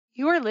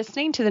You are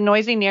listening to the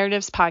Noisy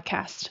Narratives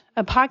podcast,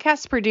 a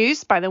podcast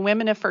produced by the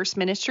Women of First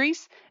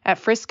Ministries at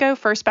Frisco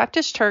First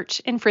Baptist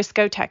Church in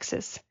Frisco,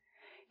 Texas.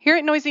 Here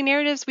at Noisy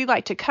Narratives, we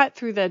like to cut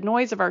through the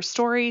noise of our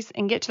stories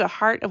and get to the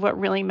heart of what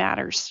really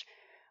matters.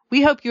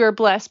 We hope you are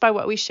blessed by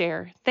what we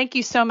share. Thank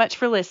you so much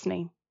for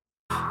listening.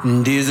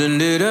 And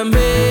isn't it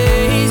amazing?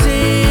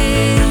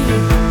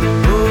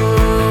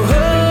 Oh,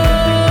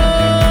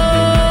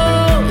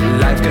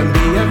 life can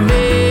be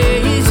amazing.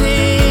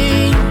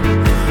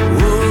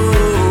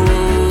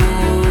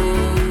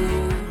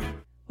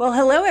 Well,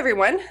 hello,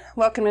 everyone.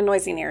 Welcome to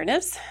Noisy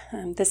Narratives.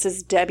 This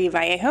is Debbie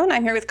Vallejo, and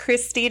I'm here with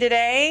Christy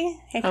today.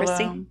 Hey,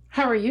 Christy. Hello.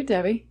 How are you,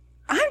 Debbie?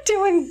 I'm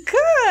doing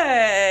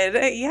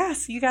good.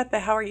 Yes, you got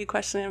the how are you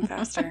question in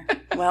faster.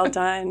 Well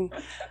done.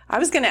 I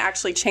was going to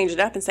actually change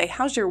it up and say,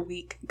 how's your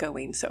week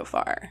going so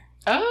far?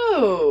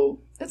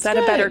 Oh, Is that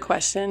good. A better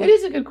question? It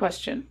is a good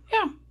question.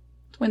 Yeah.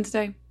 It's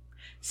Wednesday.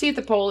 See at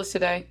the poll is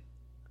today,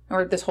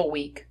 or this whole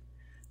week.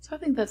 So I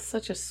think that's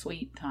such a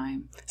sweet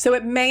time. So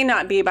it may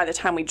not be by the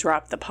time we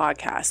drop the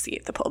podcast, See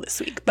at the poll this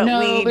week, but no,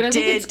 we but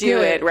did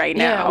do it right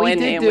now. Yeah, we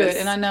did do it,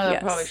 and I know I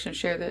probably shouldn't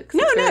share that.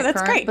 No, that's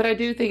current, great. But I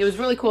do think it was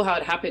really cool how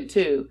it happened,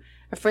 too.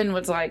 A friend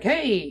was like,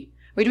 hey,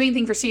 are we doing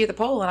anything for See at the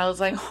poll? And I was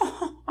like,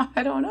 oh,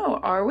 I don't know.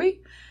 Are we?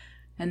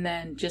 And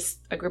then just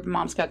a group of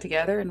moms got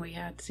together, and we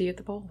had See at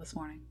the poll this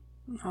morning.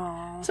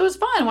 Aww. So it was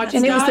fun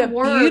watching and God it was a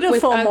work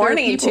beautiful with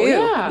morning people. too.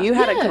 Yeah. You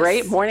had a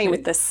great morning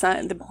with the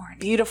sun, the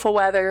beautiful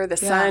weather, the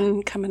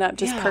sun coming up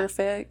just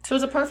perfect. So it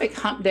was a perfect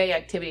hump day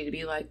activity to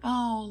be like,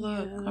 oh,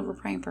 look, we're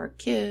praying for our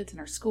kids and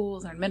our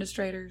schools and our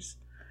administrators.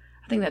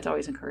 I think that's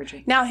always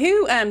encouraging. Now,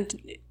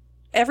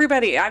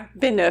 everybody, I've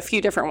been to a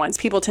few different ones.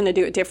 People tend to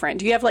do it different.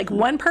 Do you have like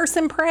one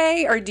person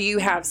pray, or do you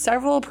have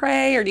several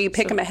pray, or do you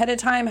pick them ahead of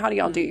time? How do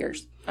y'all do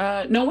yours?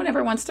 No one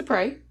ever wants to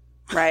pray.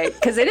 Right,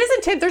 because it is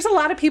intimidating. There's a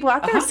lot of people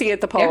out there See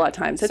at the poll at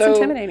times. It's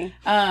intimidating.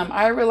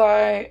 I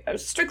rely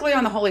strictly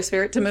on the Holy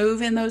Spirit to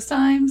move in those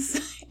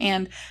times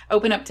and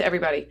open up to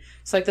everybody.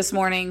 So like this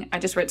morning, I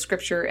just read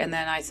scripture and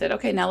then I said,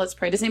 okay, now let's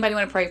pray. Does anybody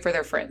want to pray for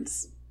their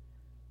friends?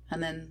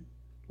 And then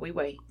we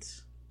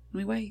wait.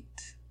 We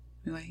wait.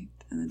 We wait.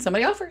 And then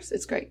somebody offers.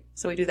 It's great.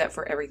 So we do that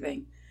for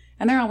everything.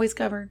 And they're always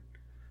covered.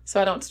 So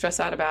I don't stress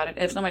out about it.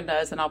 And if somebody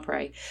does, then I'll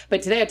pray.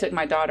 But today I took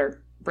my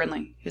daughter,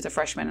 Brinley, who's a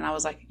freshman, and I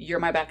was like, you're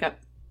my backup.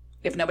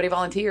 If nobody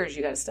volunteers,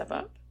 you got to step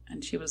up.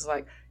 And she was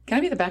like, can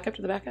I be the backup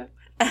to the backup?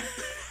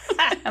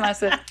 And I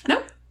said,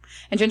 nope.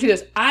 And Gentry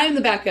goes, I'm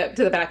the backup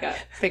to the backup,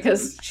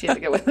 because she had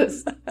to go with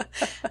us.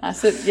 I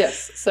said,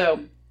 yes. So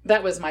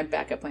that was my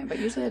backup plan, but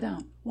usually I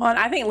don't. Well, and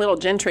I think little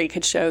Gentry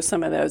could show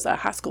some of those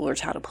high schoolers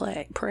how to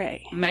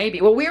pray.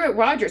 Maybe. Well, we were at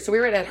Rogers, so we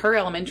were at her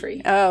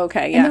elementary. Oh,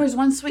 okay, yeah. And there was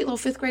one sweet little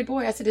 5th grade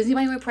boy. I said, does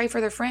anybody want to pray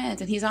for their friends?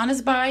 And he's on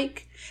his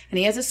bike, and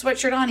he has his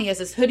sweatshirt on. He has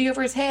his hoodie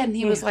over his head, and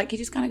he was like, he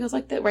just kind of goes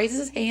like that, raises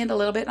his hand a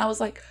little bit. And I was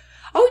like,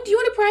 oh, do you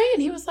want to pray?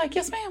 And he was like,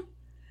 yes, ma'am.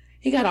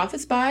 He got off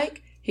his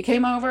bike. He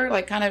came over,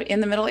 like kind of in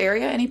the middle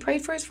area, and he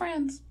prayed for his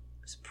friends.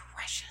 It was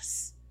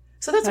precious.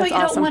 So that's why you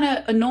don't want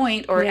to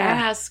anoint or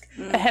ask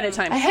ahead of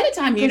time. Ahead of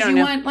time, because you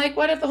want, like,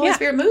 what if the Holy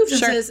Spirit moves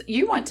and says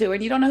you want to,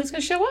 and you don't know who's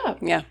going to show up?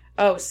 Yeah.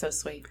 Oh, so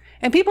sweet.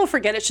 And people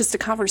forget it's just a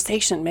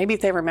conversation. Maybe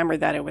if they remember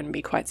that, it wouldn't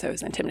be quite so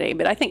intimidating.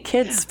 But I think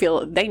kids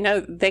feel, they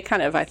know, they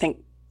kind of, I think,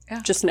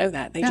 just know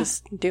that. They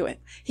just do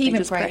it. He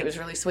even prayed. It was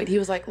really sweet. He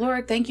was like,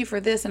 Lord, thank you for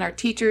this and our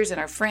teachers and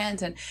our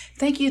friends. And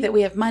thank you that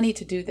we have money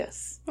to do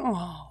this.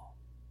 Oh.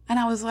 And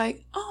I was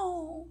like,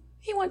 oh,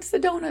 he wants the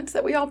donuts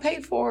that we all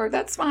paid for.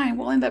 That's fine.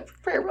 We'll end up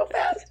prayer real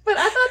fast. But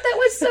I thought that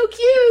was so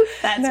cute.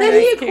 That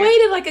he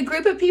equated like a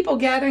group of people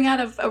gathering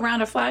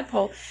around a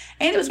flagpole.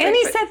 And it was great. And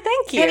he said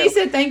thank you. And he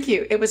said thank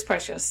you. It was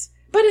precious.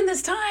 But in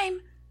this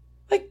time,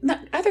 like,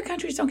 other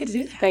countries don't get to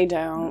do that. They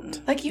don't.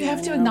 Like, you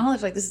have to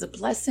acknowledge, like, this is a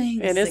blessing.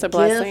 It is a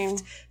blessing.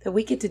 Gift that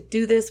we get to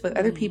do this with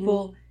other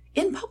people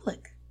in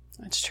public.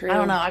 That's true. I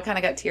don't know. I kind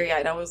of got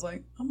teary-eyed. I was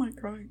like, oh, my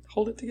God,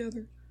 hold it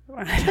together.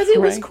 Because it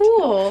was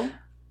cool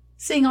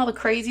seeing all the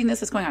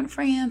craziness that's going on in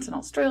France and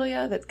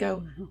Australia that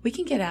go, we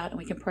can get out and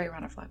we can pray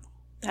around our flagpole.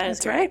 That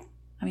is right.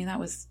 I mean, that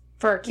was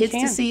for our kids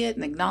to see it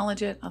and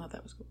acknowledge it. I thought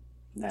that was cool.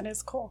 That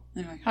is cool.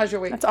 Anyway, how's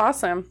your week? That's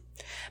awesome.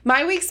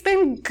 My week's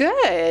been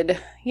good.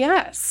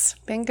 Yes,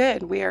 been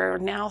good. We are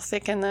now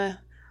thick in the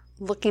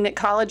looking at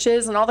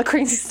colleges and all the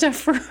crazy stuff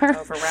for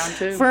round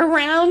 2. For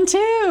round 2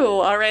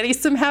 already.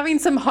 Having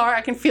some hard.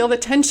 I can feel the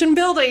tension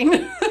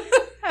building.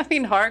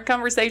 Having hard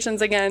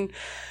conversations again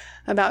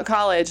about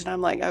college, and I'm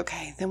like,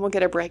 okay, then we'll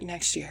get a break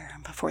next year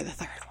before the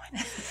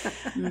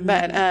 3rd one.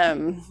 But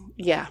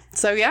yeah.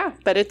 So yeah,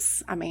 but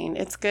it's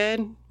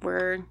good.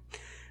 We're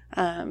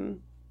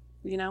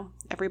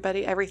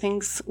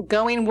everything's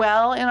going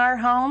well in our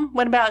home.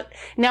 What about,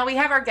 now we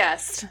have our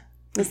guest,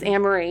 Miss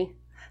Anne-Marie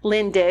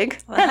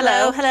Lindig.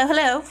 Well,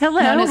 hello.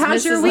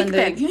 How's your week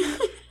Lindig. been?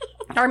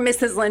 Or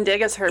Mrs.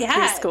 Lindig, as her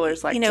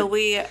preschoolers like to.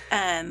 we,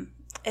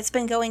 it's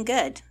been going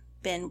good.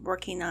 been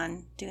working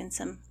on doing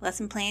some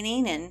lesson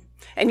planning.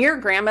 And you're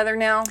a grandmother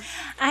now?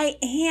 I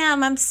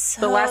am. I'm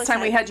so The last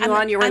time we had you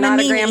on, you were I'm not a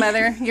Mimi.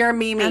 grandmother. You're a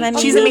Mimi. I'm a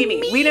She's a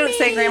Mimi. Mimi. We don't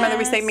say grandmother,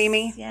 we say Yes,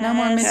 Mimi. yes. No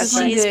more Mrs. She's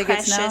Lundig.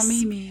 It's now precious.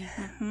 Mimi.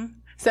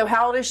 So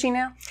how old is she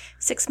now?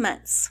 6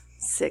 months.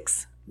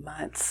 6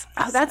 months.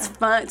 Oh, that's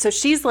fun. So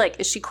she's like,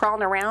 is she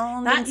crawling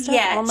around? Not and stuff?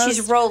 yet. Almost?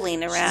 She's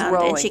rolling around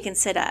rolling. and she can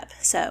sit up.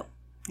 So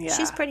Yeah.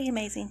 she's pretty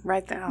amazing.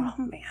 Right there. Oh,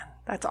 man.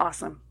 That's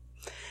awesome.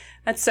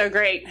 That's so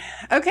great.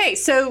 Okay,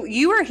 so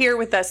you are here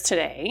with us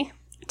today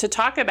to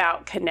talk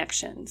about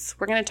connections.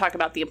 We're going to talk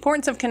about the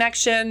importance of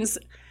connections,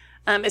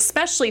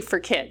 especially for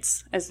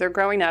kids as they're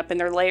growing up and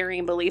they're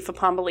layering belief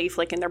upon belief,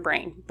 like in their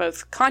brain,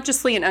 both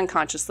consciously and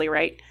unconsciously,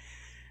 right?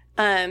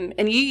 And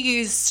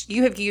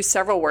you have used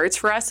several words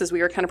for us as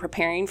we were kind of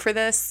preparing for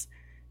this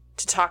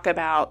to talk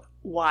about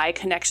why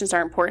connections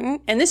are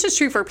important. And this is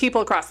true for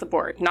people across the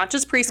board, not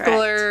just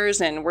preschoolers.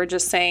 Correct. And we're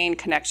just saying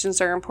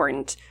connections are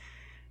important.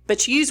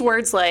 But you use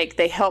words like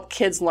they help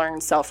kids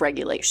learn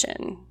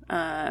self-regulation.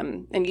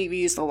 And you've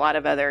used a lot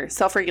of other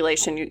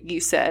self-regulation, you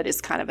said,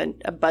 is kind of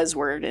a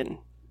buzzword in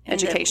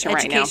education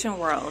right now. Education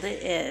world,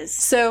 it is.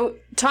 So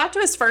talk to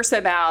us first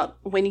about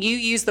when you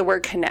use the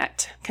word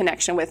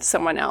connection with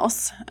someone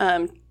else.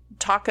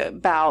 Talk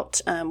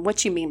about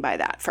what you mean by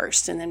that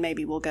first, and then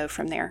maybe we'll go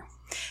from there.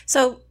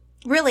 So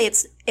really,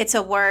 it's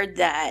a word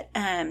that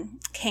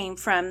came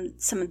from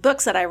some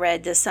books that I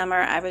read this summer.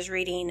 I was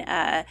reading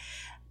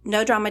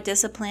No Drama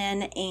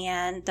Discipline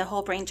and The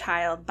Whole Brain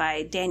Child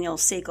by Daniel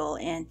Siegel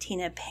and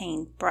Tina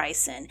Payne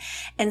Bryson.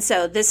 And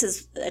so this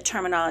is a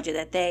terminology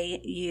that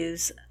they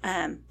use,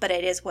 but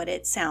it is what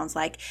it sounds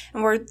like.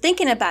 And we're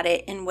thinking about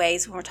it in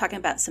ways when we're talking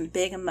about some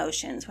big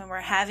emotions,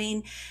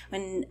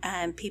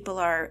 when people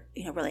are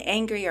really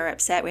angry or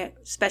upset,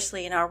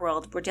 especially in our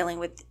world, we're dealing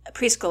with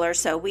preschoolers,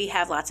 so we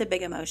have lots of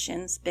big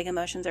emotions. Big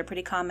emotions are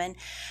pretty common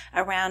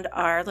around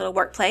our little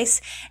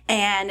workplace.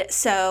 And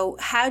so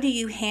how do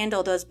you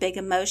handle those big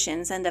emotions?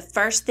 And the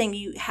first thing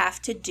you have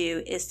to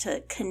do is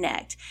to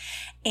connect.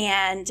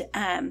 And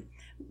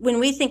when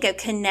we think of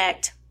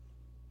connect,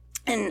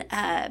 and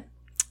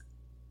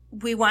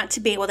we want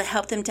to be able to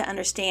help them to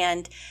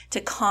understand,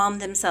 to calm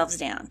themselves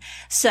down.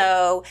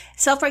 So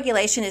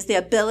self-regulation is the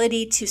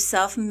ability to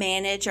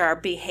self-manage our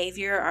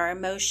behavior, our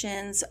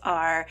emotions,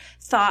 our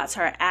thoughts,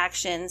 our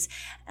actions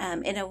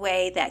in a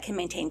way that can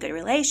maintain good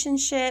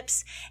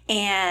relationships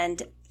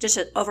and just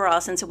an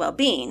overall sense of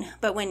well-being.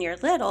 But when you're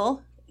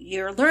little,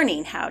 you're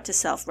learning how to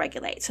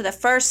self-regulate. So the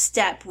first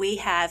step we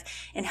have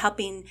in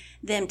helping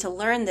them to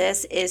learn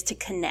this is to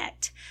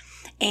connect.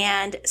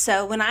 And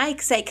so when I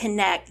say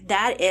connect,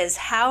 that is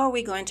how are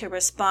we going to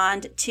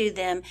respond to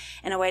them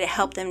in a way to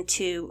help them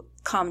to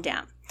calm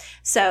down.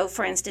 So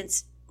for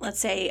instance, let's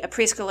say a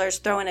preschooler is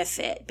throwing a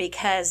fit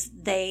because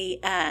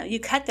you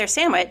cut their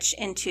sandwich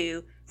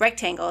into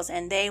rectangles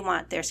and they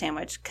want their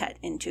sandwich cut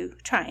into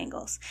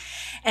triangles.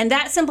 And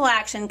that simple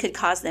action could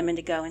cause them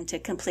to go into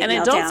complete meltdown.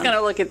 An adult's going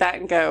to look at that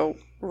and go,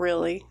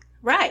 really?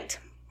 Right.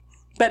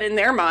 But in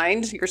their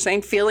mind, you're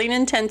saying feeling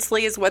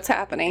intensely is what's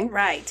happening.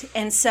 Right.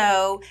 And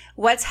so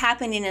what's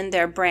happening in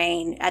their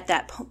brain at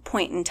that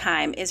point in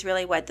time is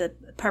really what the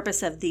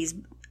purpose of these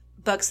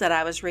books that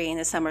I was reading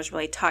this summer is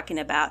really talking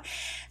about.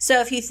 So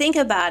if you think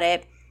about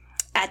it,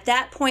 at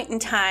that point in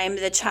time,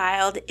 the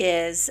child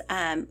is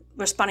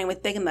responding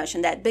with big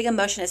emotion. That big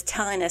emotion is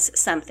telling us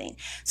something.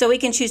 So we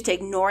can choose to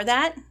ignore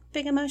that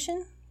big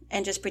emotion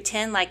and just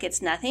pretend like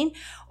it's nothing,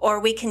 or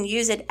we can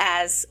use it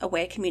as a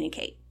way to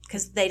communicate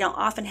because they don't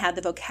often have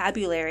the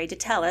vocabulary to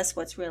tell us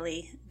what's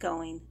really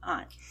going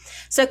on.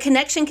 So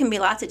connection can be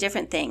lots of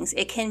different things.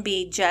 It can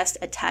be just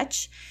a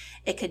touch.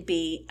 It could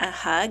be a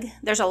hug.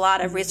 There's a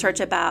lot of research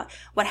about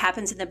what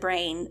happens in the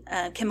brain,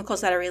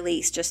 chemicals that are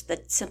released, just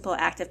the simple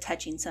act of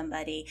touching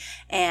somebody,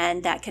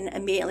 and that can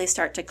immediately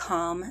start to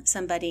calm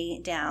somebody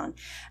down.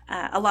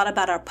 A lot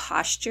about our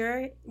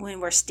posture. When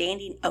we're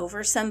standing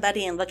over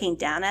somebody and looking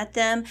down at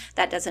them,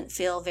 that doesn't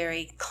feel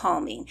very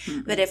calming.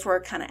 Mm-hmm. But if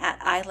we're kind of at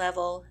eye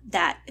level,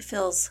 that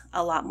feels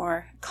a lot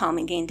more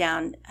calming, getting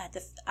down at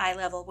the eye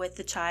level with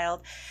the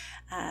child.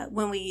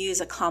 When we use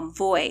a calm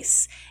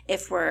voice,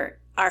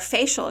 our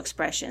facial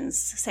expressions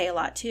say a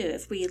lot too.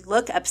 If we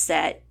look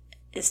upset,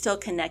 it's still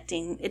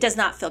connecting. It does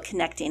not feel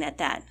connecting at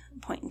that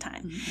point in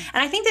time. Mm-hmm.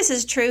 And I think this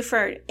is true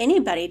for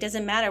anybody. It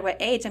doesn't matter what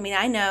age. I mean,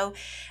 I know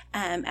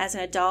as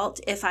an adult,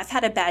 if I've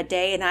had a bad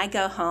day and I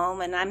go home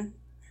and I'm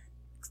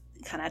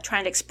kind of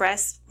trying to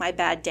express my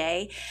bad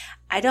day,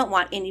 I don't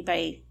want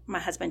anybody, my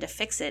husband, to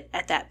fix it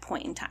at that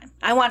point in time.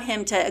 I want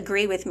him to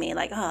agree with me,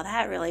 like, oh,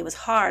 that really was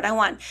hard. I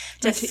want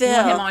to feel... You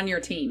want him on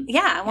your team.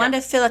 Yeah, I want to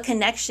feel a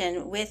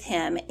connection with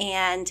him.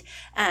 And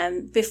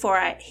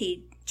before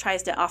he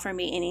tries to offer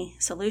me any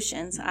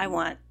solutions, I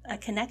want a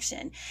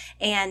connection.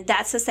 And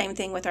that's the same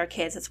thing with our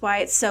kids. That's why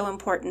it's so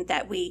important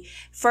that we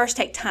first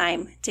take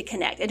time to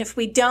connect. And if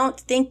we don't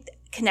think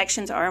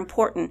connections are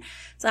important,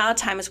 a lot of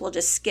times we'll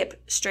just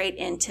skip straight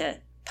into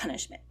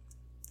punishment.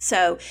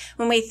 So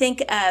when we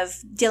think of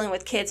dealing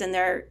with kids and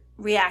they're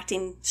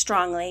reacting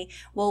strongly,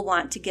 we'll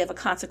want to give a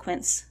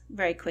consequence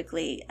very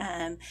quickly.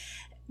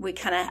 we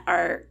kind of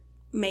are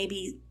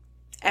maybe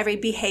every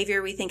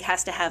behavior we think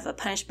has to have a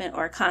punishment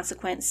or a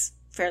consequence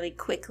fairly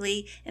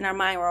quickly. In our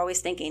mind, we're always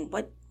thinking,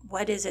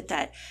 what is it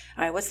that,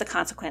 all right, what's the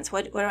consequence?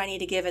 What do I need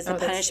to give as a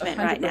punishment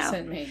right now?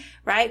 Me.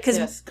 Right?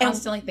 Yes,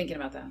 constantly thinking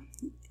about that.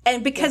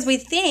 And because we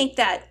think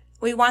that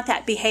we want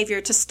that behavior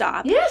to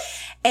stop.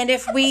 Yes. And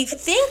if we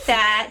think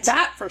that...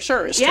 That for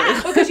sure is Yeah.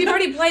 true. Because you've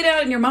already played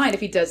out in your mind. If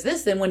he does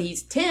this, then when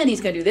he's 10,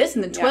 he's going to do this,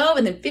 and then 12,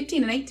 and then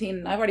 15 and 18.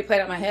 And I've already played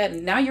out in my head,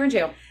 and now you're in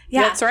jail.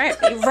 Yeah. That's right.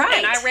 Right.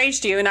 And I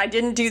raised you, and I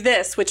didn't do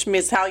this, which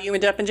is how you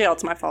ended up in jail.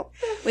 It's my fault.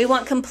 We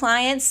want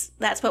compliance.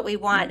 That's what we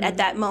want at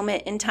that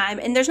moment in time.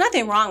 And there's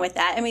nothing wrong with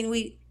that. I mean,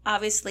 we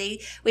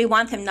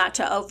want them not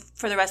to,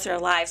 for the rest of their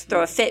lives,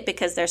 throw a fit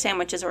because their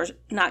sandwiches are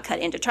not cut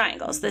into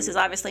triangles. This is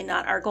obviously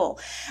not our goal.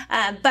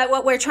 But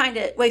what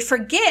we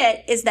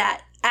forget is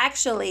that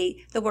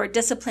actually the word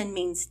discipline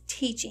means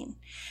teaching.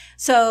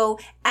 So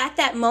at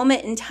that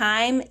moment in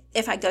time,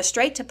 if I go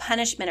straight to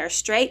punishment or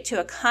straight to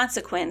a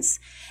consequence,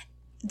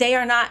 they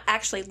are not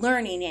actually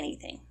learning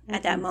anything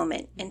at that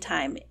moment in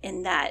time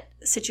in that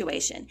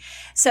situation.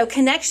 So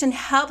connection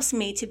helps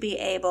me to be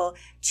able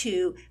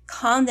to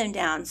calm them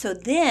down. So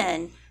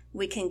then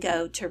we can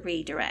go to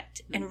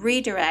redirect. And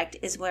redirect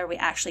is where we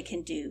actually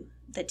can do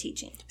the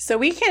teaching. So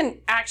we can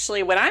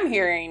actually, what I'm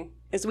hearing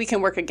is we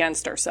can work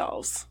against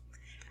ourselves.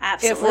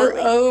 Absolutely. If we're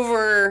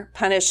over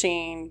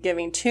punishing,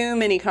 giving too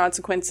many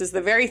consequences,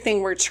 the very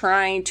thing we're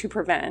trying to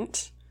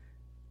prevent,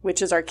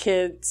 which is our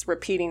kids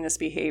repeating this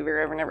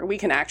behavior over and over, we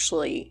can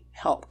actually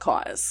help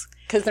cause.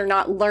 Because they're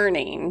not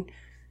learning,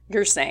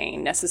 you're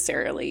saying,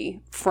 necessarily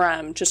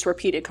from just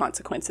repeated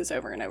consequences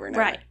over and over and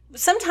over. Right.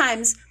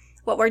 Sometimes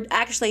what we're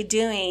actually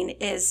doing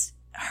is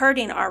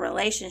hurting our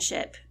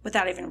relationship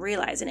without even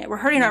realizing it. We're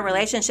hurting our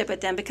relationship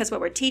with them because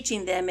what we're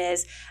teaching them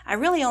is, I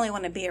really only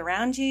want to be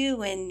around you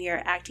when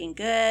you're acting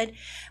good,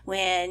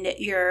 when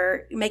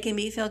you're making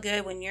me feel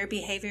good, when your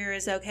behavior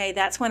is okay.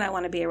 That's when I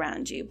want to be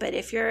around you. But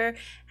if you're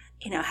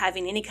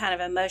having any kind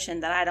of emotion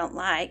that I don't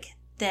like,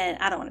 then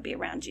I don't want to be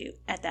around you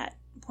at that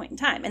point in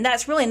time. And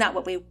that's really not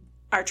what we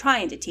are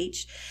trying to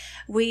teach.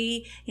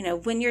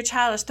 When your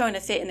child is throwing a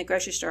fit in the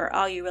grocery store,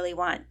 all you really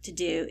want to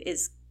do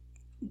is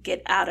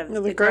get out of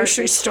the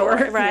grocery store,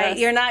 right? Yes.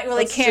 You're not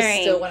really That's caring.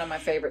 just still one of my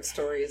favorite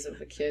stories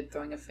of a kid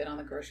throwing a fit on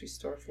the grocery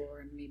store floor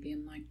and me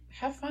being like,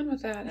 have fun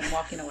with that, and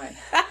walking away.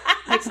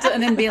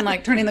 And then being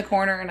like, turning the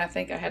corner, and I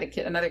think I had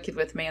another kid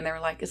with me, and they were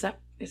like, is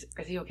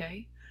he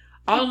okay?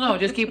 I don't know,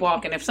 just keep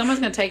walking. If someone's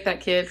going to take that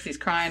kid because he's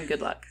crying,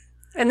 good luck.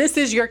 And this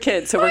is your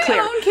kid, so we're My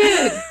clear. own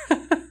kid.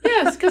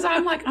 Yes, because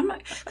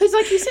because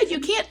like you said, you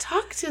can't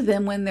talk to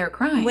them when they're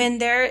crying. When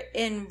they're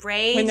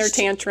enraged, When they're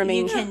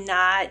tantruming. you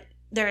cannot.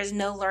 There is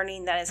no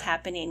learning that is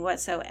happening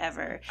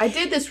whatsoever. I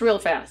did this real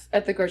fast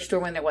at the grocery store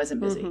when it wasn't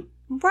busy.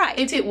 Mm-hmm. Right.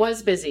 If it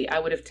was busy, I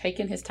would have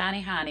taken his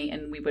tiny honey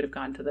and we would have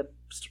gone to the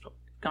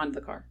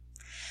car.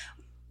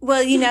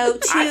 Well,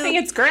 I think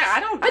it's great.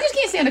 I just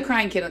can't stand a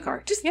crying kid in the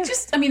car.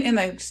 In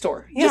the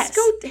store. Yes.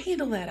 Just go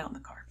handle that out in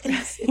the car,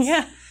 please.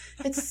 Yeah.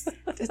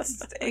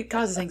 It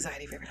causes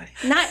anxiety for everybody.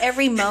 not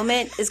every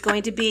moment is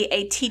going to be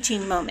a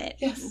teaching moment,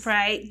 Yes.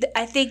 right?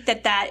 I think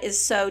that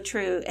is so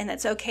true, and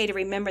it's okay to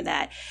remember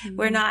that.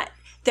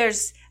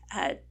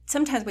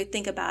 Sometimes we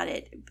think about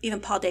it,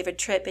 even Paul David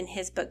Tripp in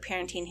his book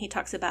Parenting, he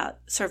talks about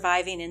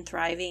surviving and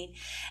thriving.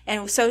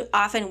 And so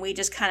often we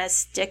just kind of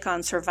stick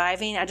on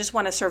surviving. I just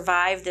want to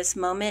survive this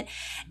moment.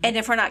 And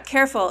if we're not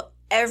careful,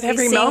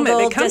 every moment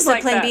single becomes like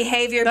discipline that.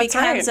 behavior That's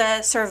becomes right.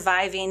 a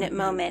surviving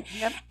moment.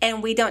 Yep.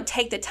 And we don't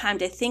take the time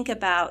to think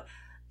about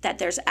that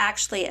there's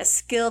actually a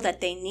skill that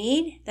they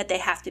need, that they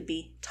have to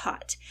be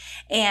taught.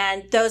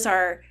 And those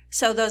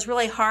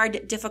really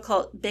hard,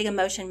 difficult, big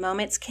emotion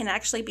moments can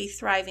actually be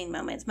thriving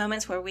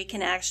moments where we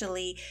can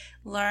actually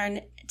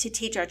learn to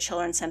teach our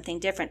children something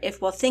different.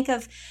 If we'll think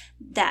of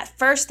that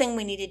first thing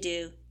we need to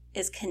do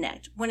is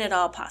connect when at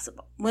all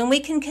possible. When we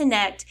can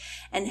connect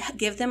and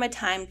give them a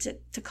time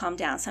to calm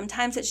down.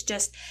 Sometimes it's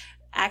just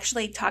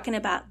actually talking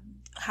about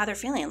how they're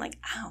feeling. Like,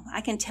 oh,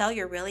 I can tell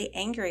you're really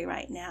angry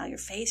right now. Your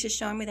face is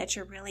showing me that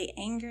you're really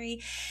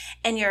angry,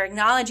 and you're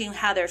acknowledging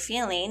how they're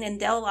feeling. And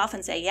they'll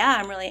often say, yeah,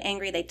 I'm really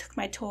angry. They took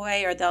my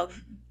toy, or they'll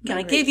kind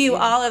of give you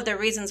all of the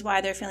reasons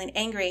why they're feeling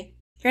angry.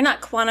 You're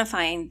not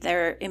quantifying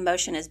their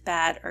emotion as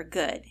bad or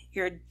good.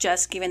 You're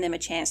just giving them a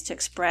chance to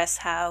express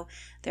how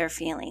they're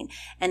feeling,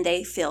 and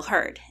they feel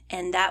heard,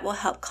 and that will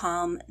help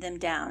calm them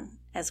down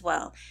as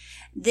well.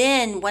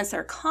 Then once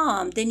they're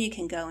calm, then you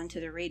can go into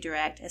the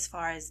redirect as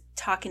far as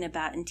talking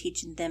about and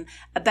teaching them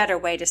a better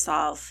way to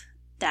solve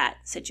that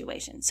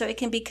situation. So it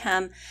can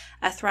become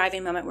a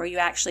thriving moment where you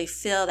actually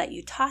feel that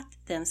you taught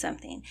them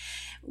something.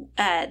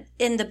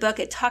 In the book,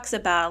 it talks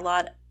about a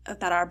lot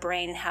about our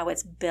brain and how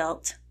it's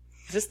built.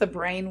 Is this the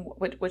brain?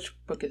 Which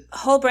book is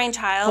Whole Brain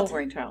Child. Whole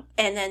Brain Child.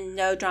 And then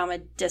No Drama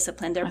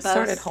Discipline. They're I both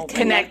started Whole Brain.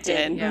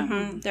 Connected. Yeah.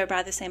 Mm-hmm. They're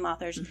by the same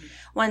authors.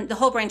 Mm-hmm. The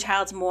Whole Brain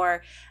Child's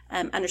more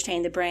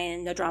understanding the brain,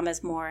 and No Drama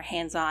is more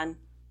hands-on,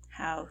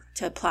 how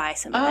to apply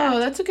some of that. Oh,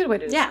 that's a good way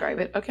to describe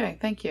it. Okay,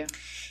 thank you.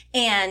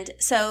 And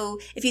so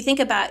if you think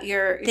about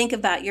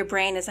your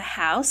brain as a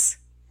house,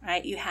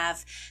 right? You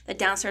have the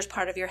downstairs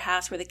part of your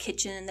house where the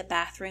kitchen and the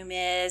bathroom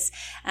is,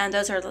 and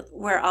those are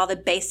where all the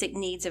basic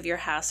needs of your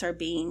house are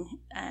being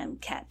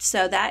kept.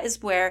 So that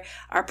is where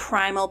our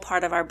primal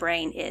part of our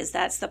brain is.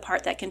 That's the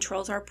part that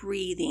controls our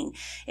breathing.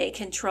 It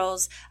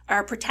controls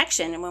our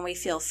protection, and when we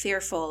feel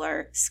fearful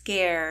or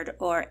scared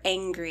or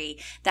angry,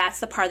 that's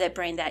the part of that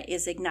brain that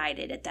is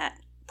ignited at that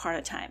part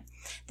of time.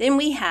 Then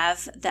we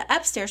have the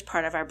upstairs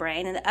part of our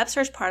brain, and the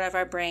upstairs part of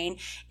our brain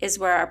is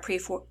where our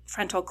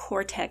prefrontal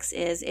cortex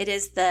is. It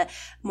is the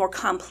more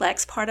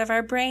complex part of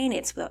our brain.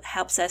 It's what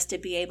helps us to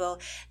be able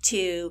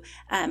to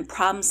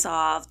problem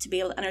solve, to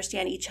be able to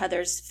understand each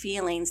other's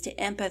feelings, to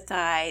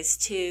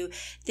empathize, to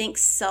think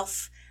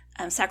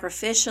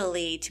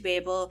sacrificially, to be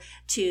able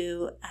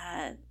to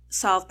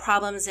solve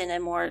problems in a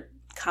more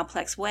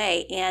complex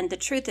way. And the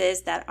truth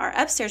is that our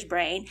upstairs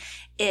brain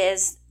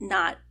is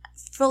not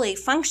fully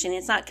functioning.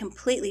 It's not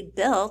completely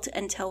built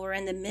until we're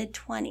in the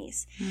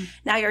mid-20s.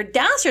 Now, your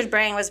downstairs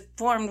brain was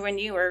formed when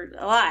you were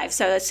alive.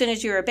 So as soon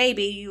as you were a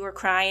baby, you were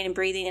crying and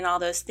breathing and all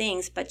those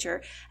things, but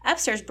your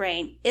upstairs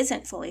brain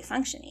isn't fully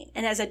functioning.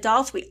 And as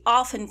adults, we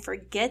often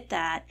forget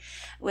that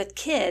with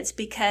kids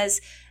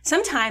because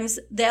sometimes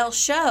they'll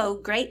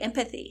show great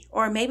empathy,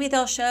 or maybe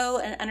they'll show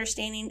an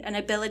understanding, an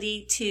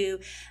ability to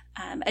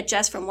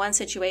adjust from one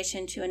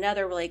situation to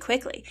another really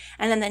quickly.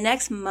 And then the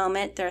next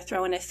moment they're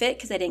throwing a fit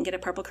because they didn't get a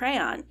purple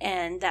crayon.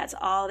 And that's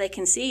all they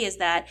can see is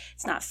that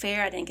it's not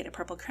fair, I didn't get a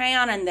purple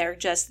crayon, and they're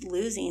just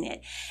losing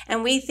it.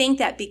 And we think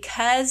that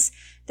because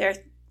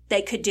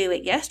they could do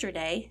it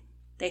yesterday,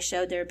 they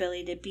showed their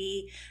ability to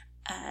be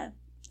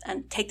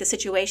and take the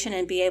situation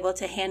and be able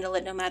to handle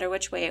it no matter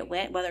which way it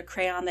went, whether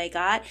crayon they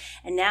got,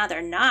 and now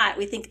they're not.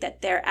 We think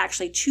that they're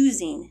actually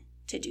choosing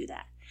to do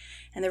that.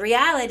 And the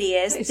reality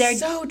is they're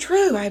so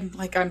true. I'm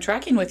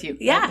tracking with you.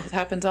 Yeah. It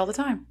happens all the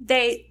time.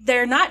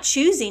 They're not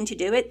choosing to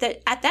do it.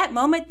 That at that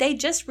moment they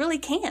just really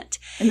can't.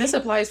 And this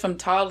applies from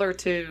toddler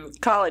to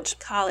college.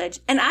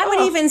 And I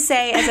would even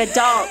say as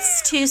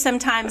adults too,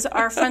 sometimes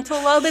our frontal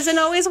lobe isn't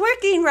always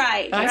working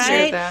right. I right?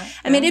 share that.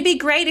 I mean, it'd be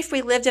great if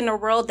we lived in a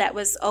world that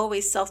was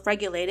always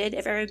self-regulated.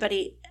 If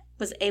everybody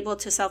was able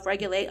to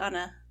self-regulate on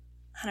a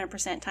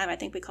 100% time, I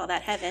think we call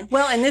that heaven.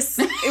 Well, and this,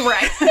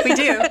 right, we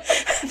do.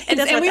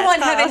 and we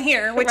want heaven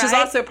here, which is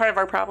also part of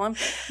our problem.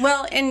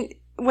 Well, and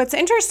what's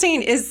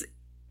interesting is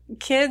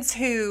kids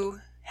who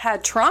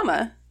had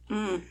trauma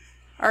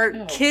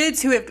or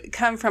kids who have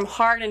come from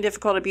hard and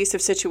difficult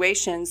abusive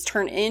situations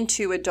turn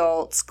into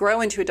adults,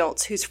 grow into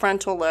adults whose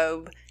frontal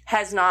lobe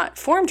has not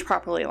formed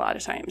properly a lot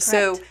of times.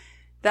 Correct. So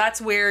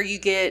that's where you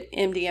get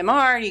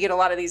MDMR and you get a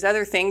lot of these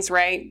other things,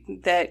 right,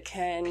 that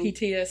can...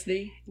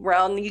 PTSD.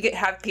 Well, you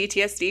have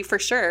PTSD for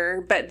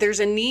sure, but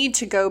there's a need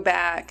to go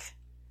back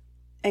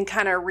and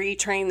kind of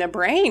retrain the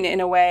brain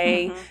in a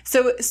way.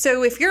 Mm-hmm.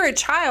 So if you're a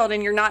child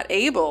and you're not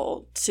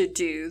able to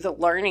do the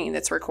learning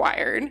that's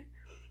required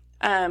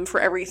for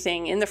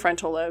everything in the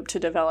frontal lobe to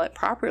develop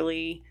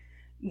properly,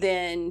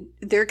 then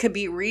there could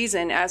be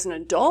reason as an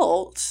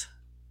adult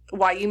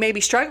why you may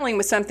be struggling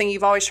with something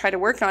you've always tried to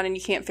work on and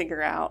you can't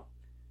figure out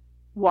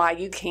why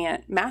you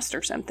can't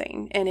master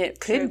something. And it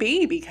could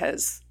be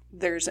because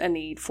there's a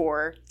need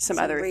for some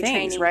other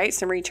things, right?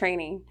 Some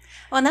retraining.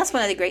 Well, and that's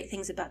one of the great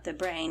things about the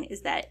brain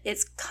is that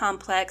it's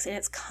complex and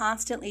it's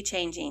constantly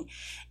changing.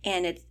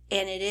 And it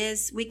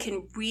is, we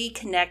can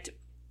reconnect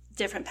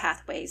different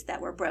pathways that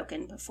were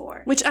broken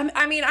before. Which,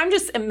 I'm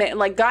just,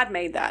 like, God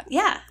made that.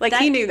 Yeah. Like,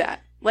 He knew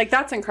that. Like,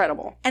 that's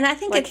incredible. And I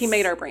think He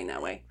made our brain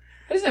that way.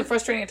 Isn't it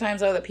frustrating at times,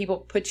 though, that people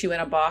put you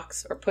in a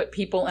box or put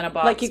people in a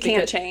box? Like you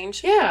can't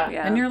change. Yeah.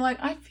 And you're like,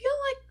 I feel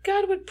like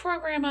God would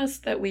program us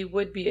that we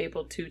would be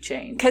able to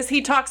change. Because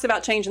He talks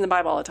about change in the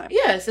Bible all the time.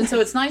 Yes. And so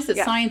it's nice that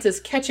science is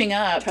catching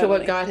up to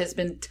what God has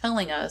been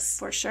telling us.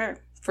 For sure.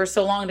 For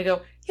so long to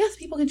go, yes,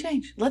 people can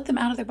change. Let them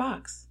out of their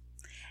box.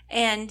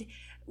 And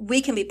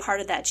we can be part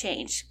of that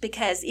change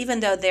because even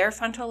though their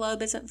frontal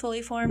lobe isn't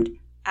fully formed,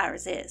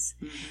 ours is.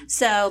 Mm-hmm.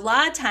 So a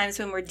lot of times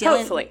when we're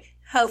dealing...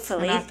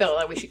 Hopefully. And I felt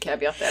like we should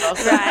caveat that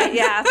also. Right,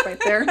 yeah. Right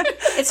there.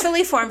 It's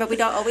fully formed, but we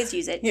don't always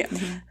use it. Yeah.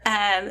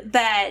 Mm-hmm.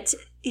 But,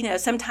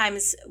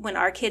 sometimes when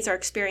our kids are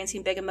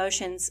experiencing big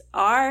emotions,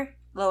 our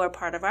lower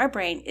part of our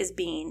brain is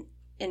being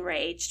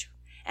enraged.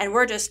 And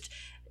we're just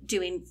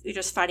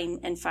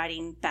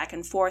fighting back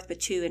and forth with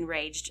two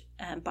enraged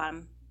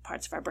bottom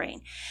parts of our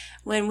brain.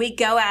 When we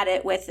go at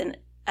it with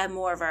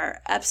more of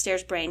our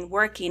upstairs brain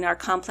working, our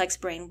complex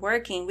brain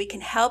working, we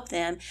can help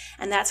them.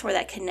 And that's where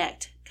that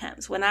connect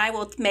comes. When I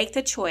will make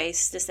the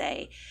choice to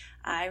say,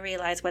 I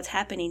realize what's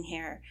happening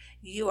here.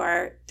 You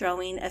are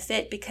throwing a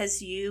fit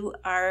because you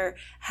are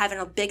having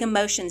big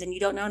emotions and you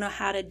don't know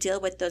how to deal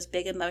with those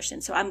big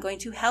emotions. So I'm going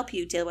to help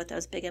you deal with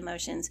those big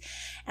emotions.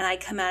 And I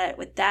come at it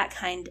with that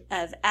kind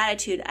of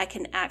attitude. I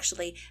can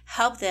actually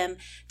help them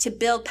to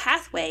build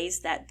pathways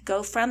that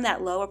go from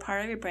that lower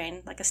part of your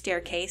brain, like a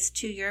staircase,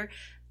 to your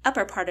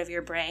upper part of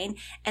your brain.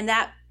 And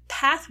that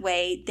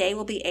pathway, they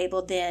will be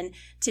able then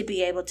to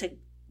be able to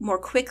more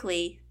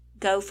quickly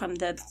go from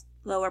the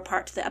lower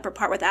part to the upper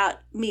part without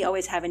me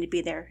always having to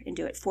be there and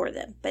do it for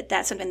them. But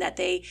that's something that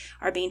they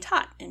are being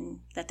taught and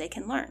that they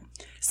can learn.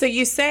 So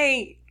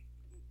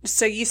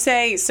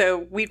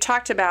we've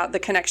talked about the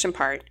connection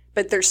part,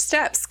 but there's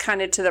steps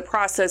kind of to the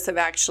process of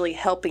actually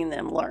helping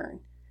them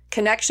learn.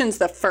 Connection's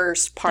the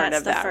first part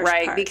of that,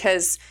 right? Part.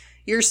 Because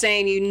you're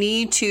saying you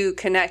need to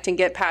connect and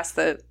get past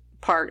the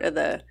part of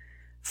the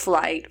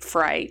flight,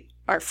 fright,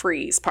 or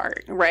freeze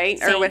part, right?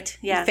 Faint, or what?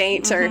 yeah.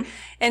 Faint,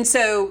 and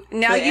so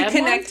now you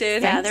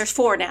connected. Yeah, there's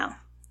 4 now.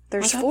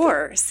 There's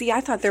 4. See,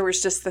 I thought there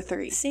was just the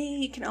 3.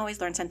 See, you can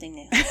always learn something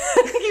new.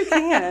 You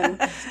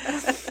can.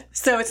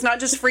 So it's not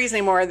just freeze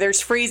anymore.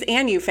 There's freeze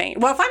and you faint.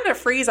 Well, if I'm going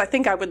to freeze, I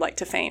think I would like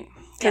to faint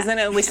because then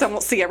at least I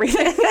won't see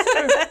everything.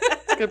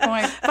 Good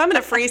point. If I'm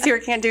going to freeze here,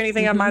 can't do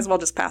anything, I might as well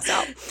just pass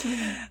out.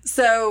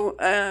 So,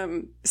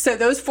 so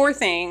those 4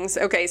 things.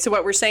 Okay, so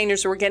what we're saying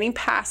is we're getting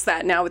past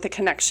that now with the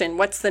connection.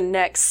 What's the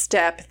next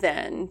step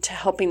then to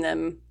helping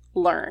them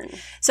learn?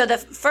 So the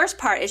first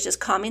part is just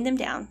calming them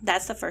down.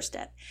 That's the first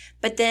step.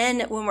 But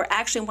then when we're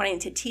actually wanting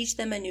to teach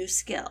them a new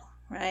skill,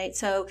 right?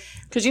 So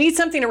because you need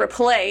something to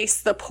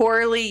replace the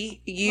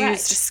poorly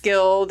used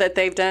skill that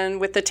they've done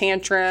with the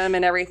tantrum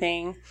and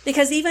everything.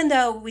 Because even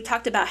though we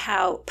talked about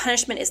how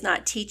punishment is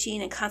not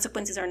teaching and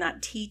consequences are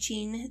not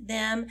teaching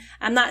them,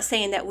 I'm not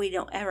saying that we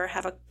don't ever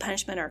have a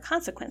punishment or a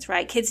consequence,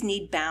 right? Kids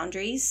need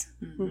boundaries,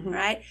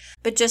 right?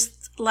 But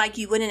just like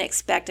you wouldn't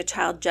expect a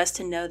child just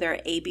to know their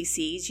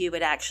ABCs, you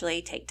would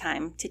actually take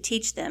time to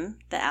teach them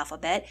the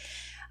alphabet.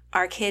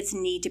 Our kids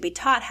need to be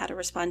taught how to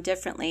respond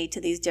differently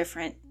to these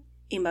different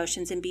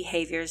emotions and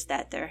behaviors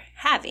that they're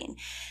having.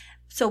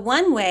 So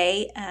one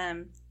way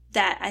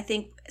that I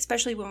think,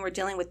 especially when we're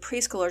dealing with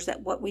preschoolers,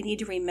 that what we need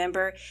to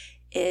remember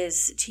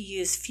is to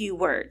use few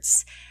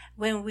words.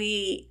 When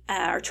we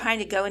are trying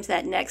to go into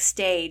that next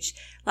stage,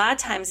 a lot of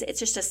times it's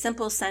just a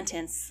simple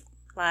sentence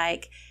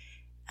like,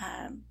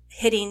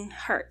 hitting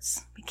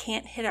hurts. We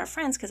can't hit our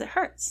friends because it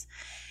hurts.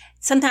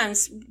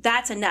 Sometimes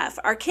that's enough.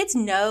 Our kids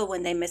know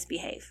when they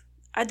misbehave.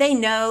 They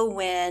know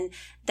when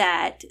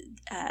that...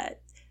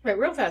 Right,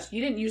 real fast.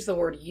 You didn't use the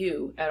word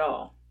 "you" at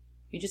all.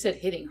 You just said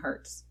hitting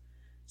hurts.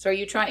 So are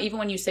you trying? Even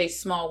when you say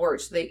small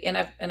words,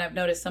 I've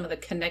noticed some of the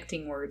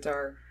connecting words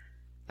are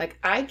like,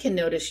 I can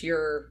notice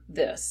you're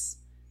this,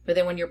 but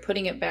then when you're not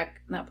putting it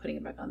back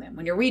on them,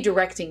 when you're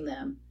redirecting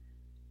them,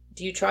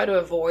 do you try to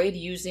avoid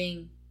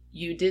using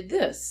 "you did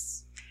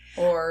this"?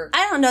 Or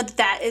I don't know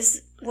that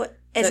is what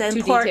as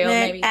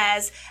important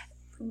as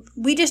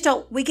we just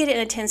don't. We get in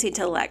a tendency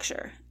to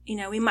lecture.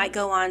 We might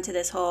go on to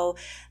this whole,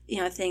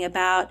 thing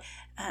about.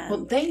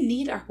 Well, they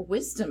need our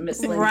wisdom,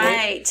 Miss Lindsay.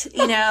 Right.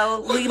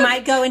 We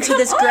might go into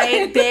this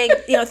great big,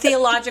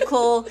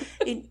 theological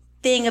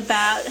thing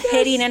about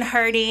hitting and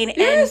hurting,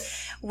 and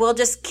we'll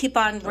just keep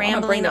on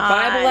rambling. Bring the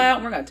Bible out,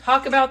 and we're going to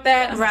talk about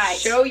that. Right.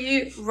 Show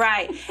you.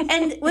 Right.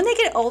 And when they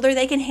get older,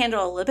 they can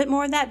handle a little bit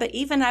more of that. But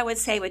even I would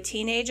say with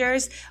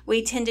teenagers,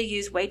 we tend to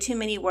use way too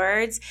many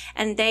words,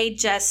 and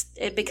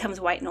it becomes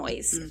white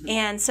noise. Mm-hmm.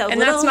 And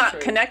that's not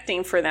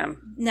connecting for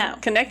them. No.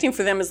 Connecting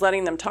for them is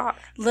letting them talk.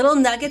 Little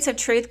nuggets of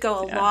truth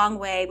go a long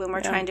way when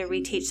we're trying to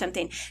reteach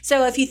something.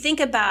 So if you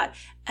think about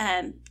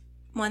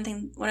one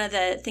of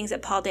the things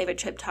that Paul David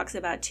Tripp talks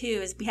about too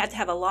is we have to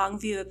have a long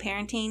view of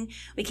parenting.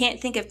 We can't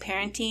think of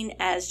parenting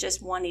as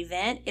just one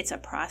event. It's a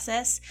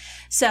process.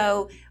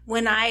 So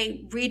when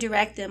I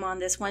redirect them on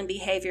this one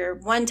behavior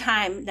one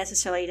time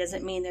necessarily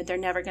doesn't mean that they're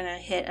never going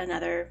to hit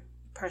another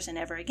person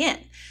ever again.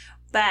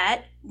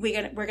 But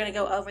we're going to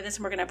go over this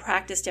and we're going to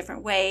practice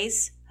different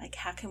ways. Like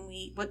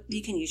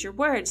you can use your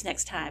words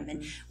next time,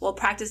 and we'll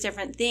practice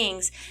different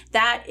things.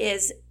 That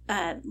is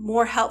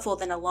more helpful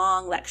than a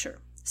long lecture.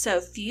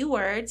 So few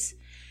words,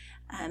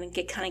 and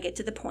get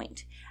to the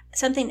point.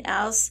 Something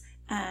else,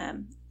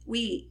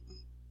 we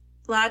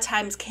a lot of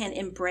times can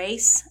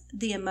embrace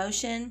the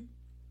emotion.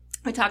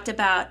 We talked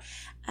about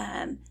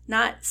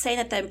not saying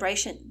that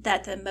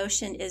the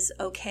emotion is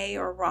okay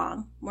or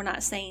wrong. We're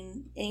not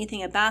saying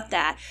anything about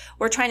that.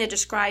 We're trying to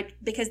describe,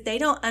 because they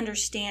don't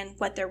understand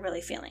what they're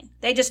really feeling.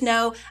 They just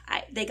know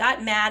they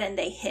got mad and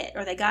they hit,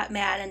 or they got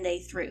mad and they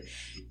threw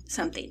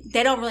something.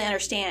 They don't really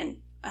understand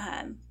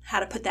how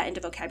to put that into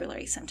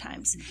vocabulary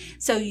sometimes.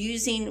 So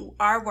using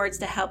our words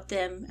to help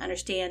them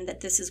understand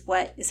that this is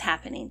what is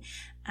happening.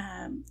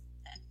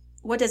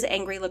 What does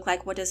angry look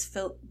like? What does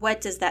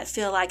that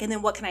feel like? And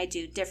then what can I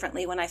do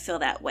differently when I feel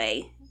that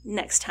way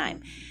next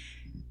time?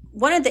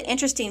 One of the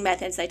interesting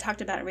methods I talked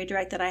about in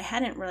Redirect that I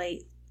hadn't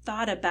really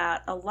thought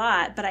about a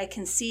lot, but I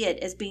can see it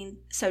as being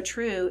so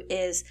true,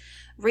 is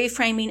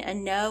reframing a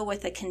no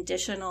with a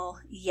conditional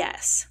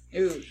yes.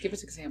 Ooh, give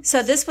us an example.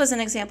 So this was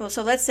an example.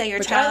 So let's say your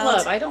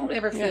child... I don't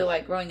ever feel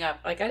like growing up,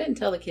 I didn't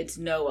tell the kids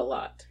no a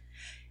lot.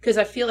 Because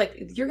I feel like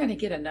you're going to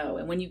get a no.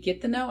 And when you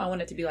get the no, I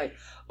want it to be like,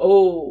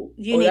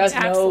 that's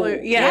absolute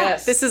no. Yeah,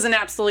 yes. This is an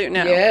absolute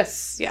no.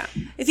 Yes. Yeah.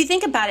 If you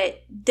think about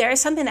it, there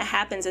is something that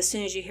happens as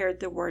soon as you hear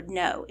the word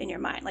no in your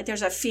mind. Like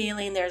there's a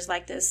feeling, there's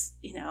like this,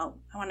 I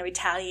want to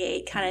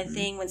retaliate kind of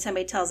thing when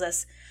somebody tells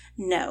us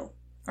no.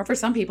 Or for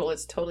some people,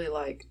 it's totally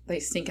like they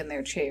sink in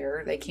their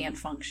chair. They can't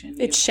function.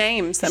 It's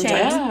shame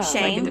sometimes. Yeah,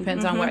 Shame. like it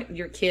depends on what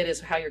your kid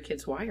is, how your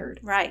kid's wired.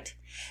 Right.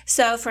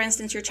 So, for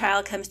instance, your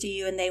child comes to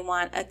you and they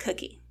want a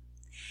cookie.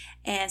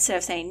 And instead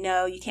of saying,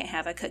 no, you can't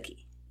have a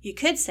cookie, you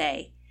could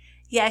say,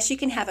 yes, you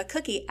can have a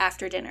cookie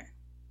after dinner.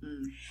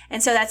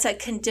 And so that's a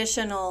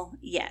conditional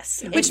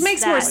yes. Which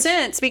makes more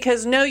sense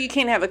because no, you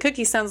can't have a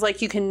cookie sounds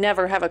like you can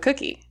never have a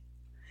cookie.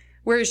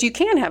 Whereas you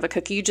can have a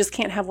cookie, you just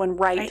can't have one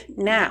right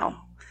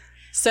now.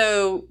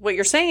 So what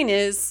you're saying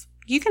is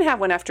you can have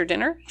one after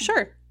dinner.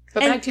 Sure.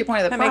 But back to your point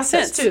of the that makes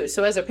process, sense. too.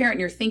 So as a parent,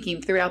 you're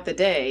thinking throughout the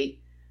day,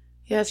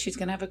 yes, she's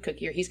going to have a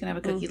cookie or he's going to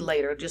have a cookie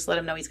later. Just let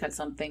him know he's got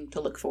something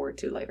to look forward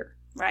to later.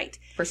 Right.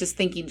 Versus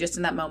thinking just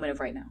in that moment of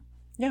right now.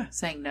 Yeah.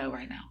 Saying no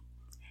right now.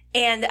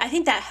 And I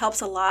think that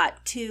helps a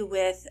lot, too,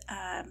 with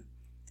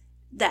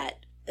that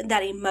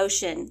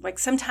emotion. Like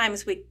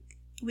sometimes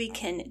we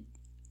can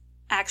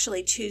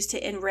actually choose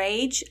to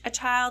enrage a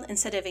child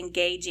instead of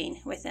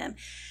engaging with them.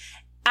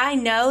 I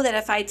know that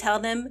if I tell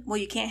them, well,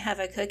 you can't have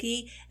a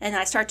cookie, and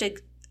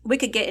we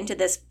could get into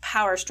this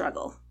power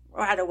struggle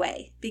right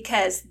away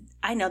because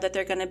I know that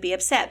they're going to be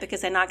upset because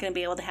they're not going to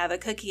be able to have a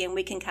cookie, and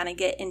we can kind of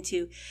get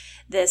into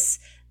this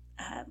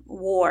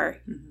war.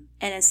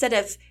 And instead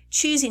of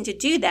choosing to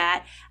do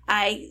that,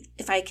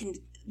 if I can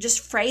just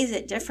phrase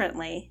it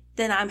differently,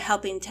 then I'm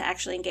helping to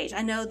actually engage.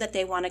 I know that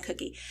they want a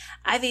cookie.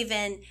 I've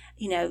even,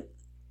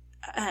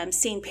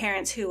 seen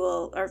parents who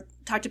will, or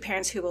talk to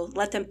parents who will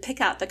let them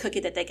pick out the cookie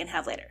that they can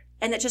have later.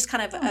 And it's just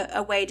kind of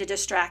a way to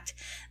distract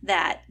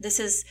that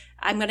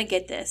I'm going to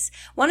get this.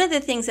 One of the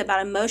things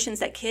about emotions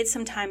that kids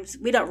sometimes,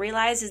 we don't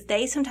realize is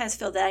they sometimes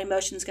feel that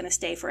emotion is going to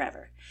stay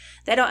forever.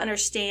 They don't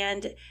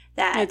understand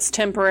that it's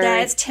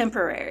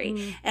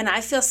temporary. And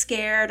I feel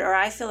scared, or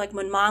I feel like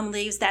when mom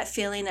leaves, that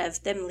feeling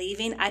of them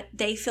leaving,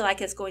 they feel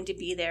like it's going to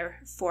be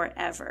there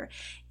forever.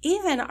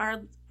 Even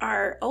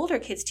our older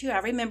kids too. I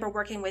remember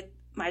working with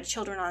my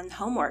children on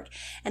homework,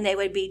 and they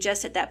would be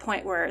just at that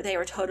point where they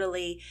were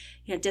totally,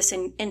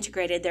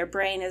 disintegrated. Their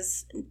brain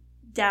is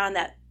down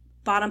that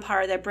bottom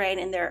part of their brain,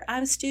 and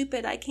I'm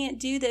stupid. I can't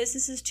do this.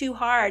 This is too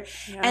hard.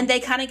 Yeah. And they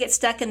kind of get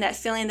stuck in that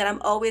feeling that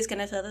I'm always going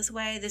to feel this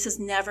way. This is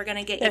never going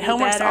to get any better.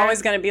 Homework's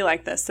always going to be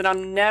like this, that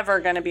I'm never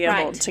going to be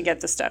able to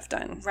get the stuff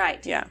done.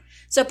 Right. Yeah.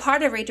 So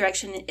part of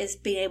redirection is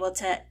being able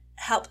to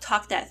help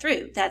talk that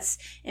through. That's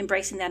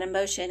embracing that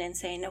emotion and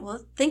saying,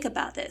 well, think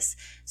about this.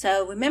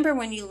 So remember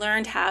when you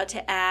learned how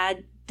to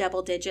add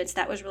double digits,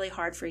 that was really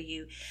hard for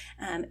you.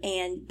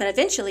 But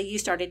eventually you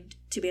started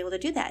to be able to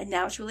do that. And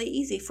now it's really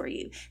easy for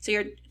you. So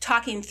you're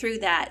talking through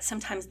that.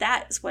 Sometimes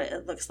that is what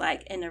it looks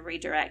like in a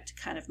redirect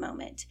kind of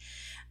moment.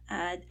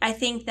 I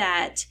think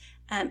that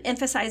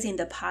emphasizing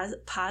the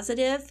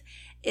positive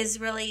is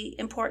really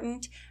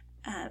important.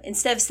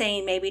 Instead of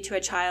saying maybe to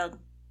a child,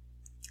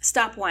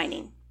 stop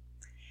whining,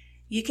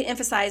 you can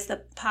emphasize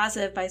the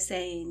positive by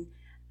saying,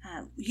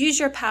 use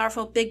your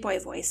powerful big boy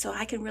voice so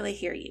I can really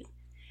hear you.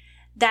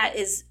 That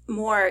is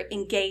more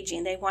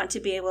engaging. They want to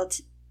be able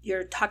to,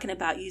 you're talking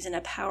about using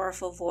a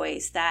powerful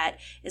voice that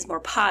is more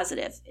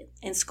positive.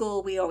 In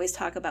school, we always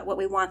talk about what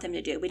we want them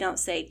to do. We don't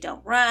say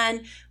don't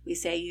run. We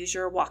say use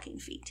your walking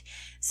feet.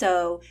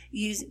 So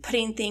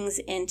putting things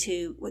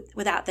into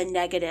without the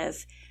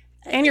negative.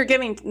 And you're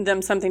giving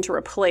them something to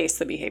replace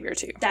the behavior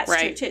too. That's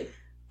right? true too.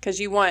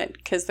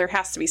 Because there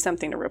has to be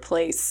something to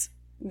replace.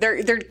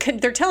 They're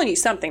telling you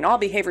something. All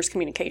behavior is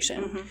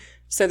communication. Mm-hmm.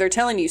 So they're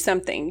telling you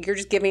something. You're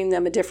just giving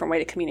them a different way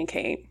to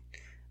communicate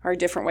or a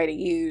different way to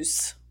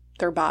use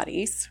their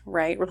bodies,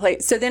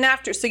 right? So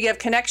you have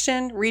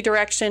connection,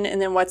 redirection, and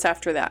then what's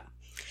after that?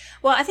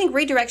 Well, I think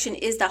redirection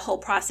is the whole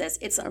process.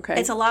 It's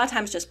a lot of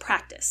times just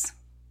practice,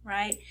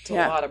 right?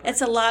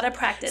 It's a lot of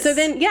practice. So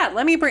then,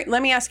 let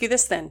me ask you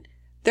this then.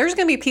 There's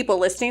going to be people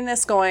listening to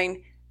this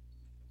going,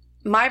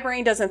 my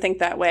brain doesn't think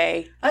that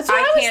way. That's what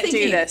I can't was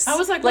thinking. Do this. I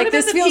was like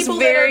this feels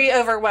very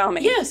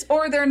overwhelming. Yes,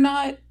 or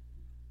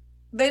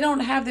they don't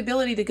have the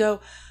ability to go,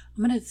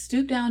 I'm going to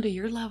stoop down to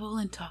your level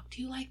and talk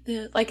to you like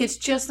this. Like it's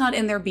just not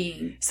in their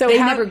being. So they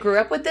never grew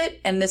up with it,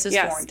 and this is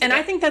foreign to them. And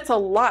I think that's a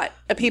lot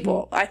of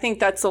people. Mm-hmm. I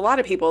think that's a lot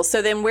of people.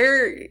 So then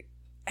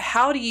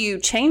how do you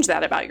change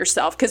that about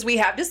yourself? Because we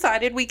have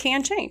decided we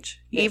can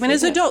change. Yes, even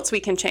as adults, we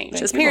can change.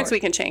 As parents,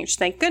 we can change.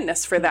 Thank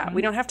goodness for that. Mm-hmm.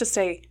 We don't have to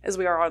stay as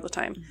we are all the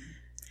time. Mm-hmm.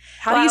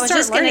 How do you start learning that? I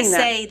was just going to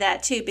say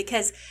that too,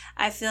 because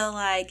I feel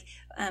like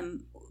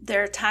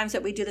there are times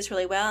that we do this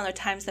really well, and there are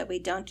times that we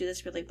don't do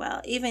this really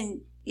well.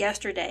 Even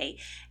yesterday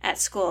at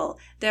school,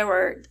 there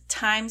were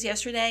times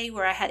yesterday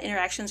where I had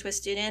interactions with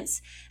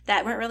students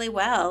that went really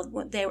well.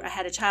 I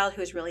had a child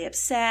who was really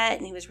upset,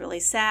 and he was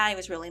really sad. He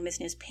was really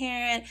missing his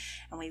parent,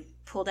 and we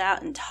pulled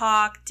out and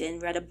talked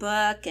and read a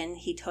book, and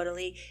he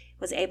totally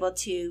was able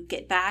to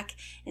get back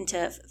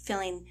into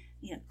feeling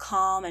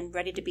calm and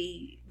ready to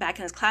be back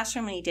in his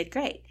classroom, and he did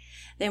great.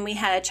 Then we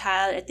had a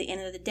child at the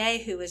end of the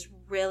day who was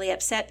really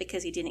upset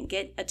because he didn't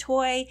get a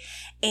toy,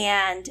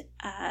 and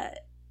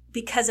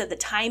because of the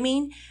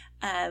timing,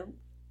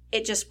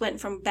 it just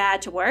went from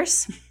bad to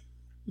worse.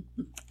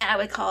 I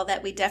would call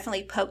that we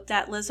definitely poked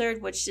that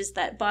lizard, which is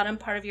that bottom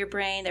part of your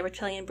brain, the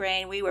reptilian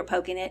brain. We were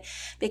poking it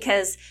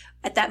because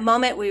at that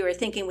moment we were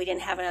thinking we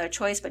didn't have another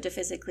choice but to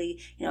physically,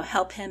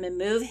 help him and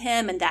move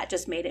him. And that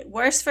just made it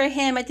worse for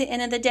him at the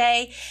end of the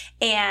day.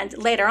 And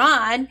later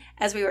on,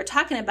 as we were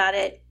talking about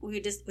it,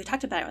 we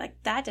talked about it. We're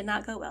like, that did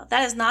not go well.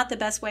 That is not the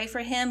best way for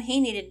him. He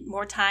needed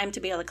more time to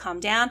be able to calm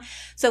down.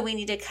 So we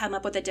need to come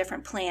up with a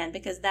different plan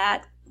because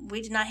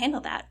we did not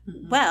handle that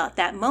well at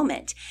that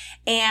moment.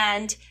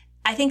 And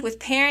I think with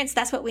parents,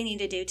 that's what we need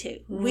to do too.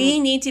 Mm-hmm. We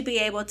need to be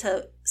able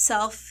to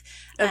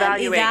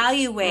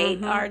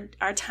evaluate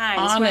our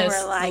times honestly, when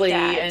we're like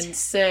that. And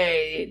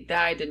say,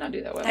 I did not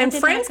do that well. And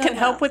friends can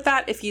help with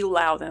that if you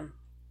allow them.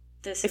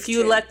 If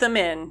you let them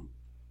in,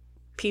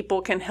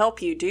 people can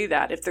help you do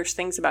that. If there's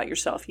things about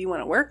yourself you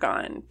want to work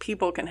on,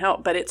 people can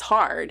help. But it's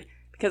hard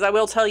because I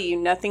will tell you,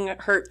 nothing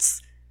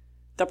hurts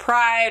the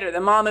pride or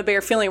the mama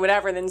bear feeling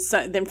whatever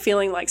than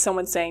feeling like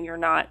someone's saying you're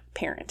not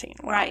parenting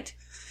well. Right.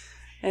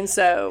 And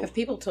so, have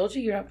people told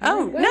you you're not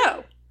parenting? Oh,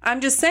 no.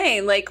 I'm just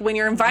saying, like, when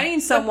you're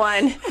inviting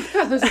someone. Oh,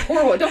 God, those are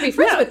horrible. Don't be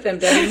friends with them,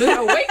 Debbie. Move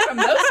away from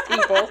those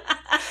people. But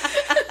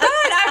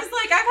I was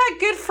like, I've had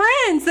good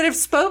friends that have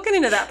spoken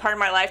into that part of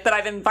my life, but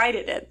I've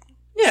invited it.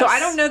 Yes. So I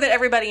don't know that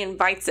everybody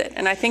invites it.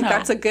 And I think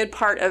that's a good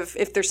part of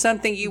if there's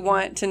something you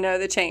want to know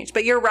the change.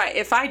 But you're right.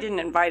 If I didn't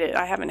invite it,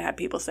 I haven't had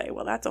people say,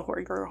 well, that's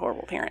you're a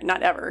horrible parent.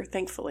 Not ever,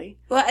 thankfully.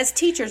 Well, as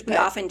teachers, we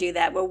often do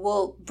that where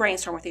we'll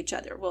brainstorm with each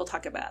other. We'll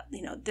talk about,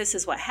 this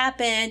is what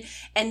happened.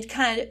 And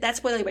kind of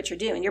that's really what you're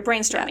doing. You're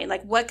brainstorming. Yeah.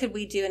 Like, what could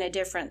we do in a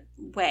different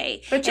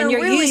way? But you're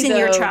really, using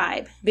your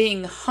tribe.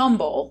 Being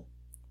humble.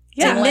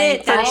 Yeah.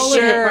 Admit that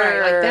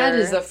right. Like, that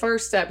is the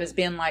first step is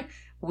being like,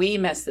 we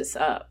messed this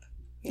up.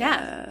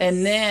 Yeah.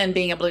 And then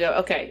being able to go,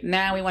 okay,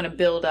 now we want to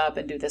build up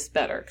and do this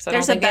better. Because I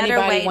don't think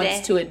anybody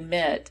wants to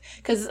admit.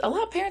 Because a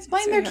lot of parents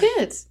blame their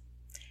kids.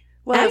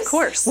 Well, of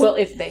course. Well,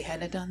 if they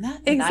hadn't done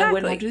that, then I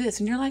wouldn't have to do this.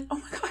 And you're like, oh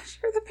my gosh,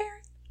 you're the parent.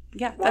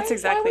 Yeah, that's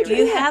exactly right.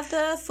 You have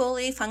the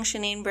fully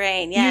functioning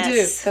brain. Yes. You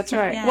do. That's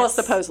right. Yes. Well,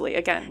 supposedly.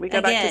 Again, we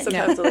go back to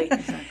supposedly.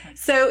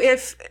 Yeah.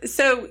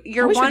 So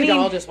you're wanting... we could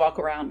all just walk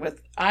around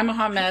with, I'm a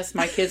hot mess,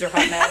 my kids are a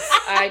hot mess,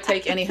 I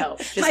take any help.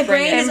 Just my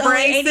brain is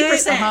only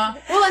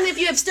 80%. Well, and if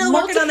you have still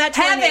working on that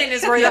 20. Heaven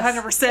is where the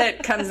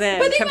 100% comes in.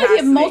 But then if you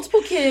have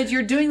multiple kids,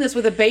 you're doing this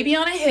with a baby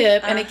on a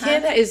hip and a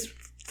kid that is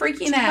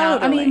freaking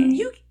out. I mean,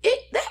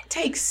 that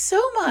takes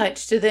so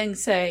much to then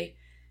say,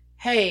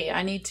 hey,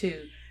 I need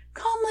to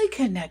calmly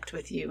connect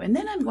with you, and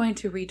then I'm going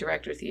to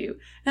redirect with you.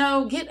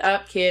 No, get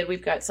up, kid.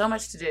 We've got so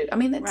much to do. I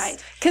mean, that's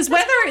right. Because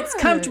whether it's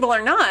comfortable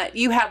or not,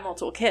 you have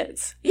multiple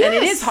kids. Yes. And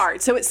it is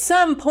hard. So at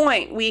some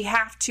point, we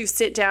have to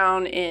sit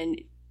down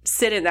and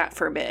sit in that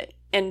for a bit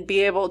and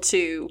be able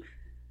to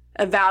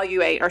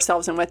evaluate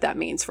ourselves and what that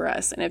means for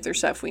us and if there's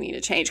stuff we need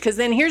to change. Because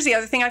then here's the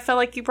other thing I felt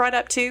like you brought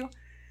up too,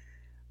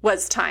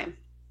 was time.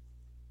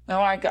 Oh,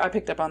 I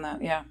picked up on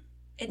that, yeah.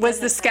 Was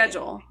the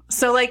schedule.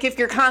 So like if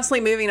you're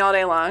constantly moving all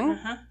day long,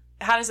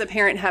 how does a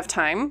parent have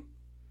time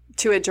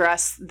to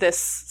address this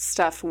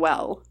stuff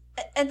well?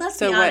 And let's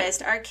be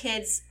honest, our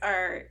kids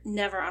are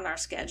never on our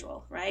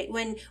schedule, right?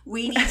 When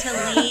we need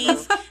to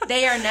leave,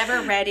 they are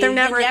never ready. They're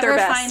never they at their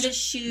best. Find a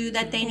shoe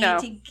that they need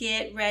to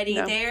get ready.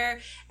 No. They're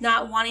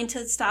not wanting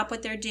to stop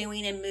what they're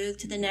doing and move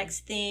to the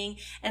next thing.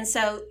 And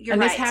so you're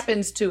right. And this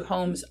happens to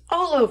homes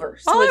all over.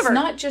 So it's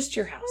not just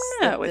your house.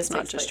 No, it's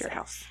not just your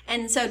house.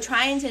 And so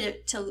trying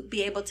to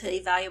be able to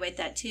evaluate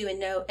that too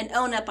and know and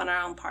own up on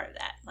our own part of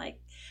that.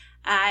 Like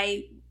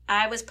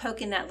I was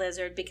poking that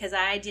lizard because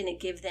I didn't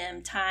give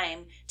them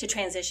time to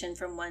transition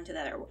from one to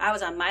the other. I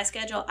was on my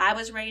schedule. I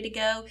was ready to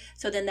go.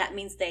 So then that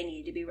means they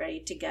needed to be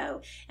ready to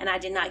go. And I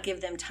did not give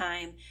them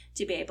time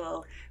to be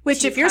able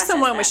Which if you're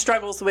someone with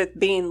struggles with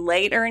being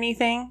late or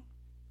anything,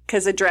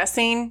 because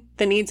addressing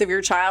the needs of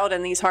your child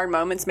in these hard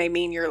moments may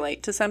mean you're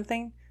late to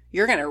something,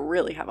 you're going to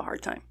really have a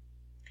hard time.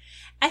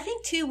 I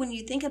think, too, when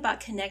you think about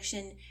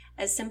connection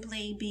as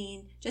simply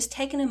being just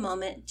taking a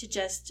moment to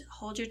just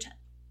hold your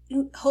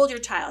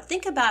child.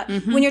 Think about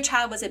when your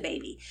child was a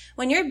baby.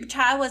 When your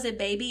child was a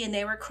baby and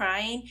they were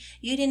crying,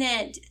 you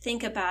didn't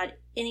think about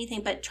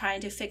anything but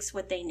trying to fix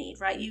what they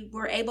need, right? You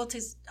were able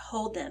to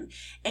hold them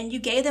and you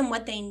gave them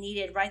what they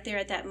needed right there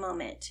at that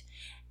moment.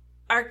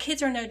 Our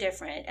kids are no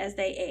different as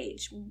they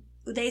age.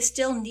 They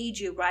still need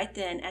you right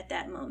then at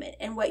that moment.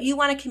 And what you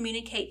want to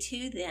communicate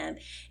to them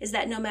is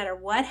that no matter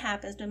what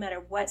happens, no matter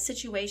what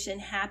situation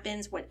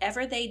happens,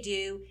 whatever they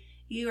do,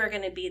 you are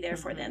going to be there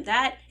for them.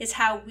 That is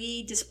how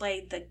we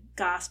display the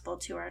gospel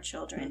to our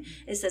children.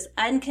 Is this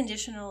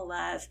unconditional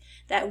love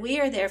that we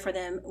are there for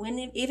them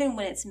even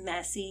when it's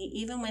messy,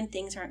 even when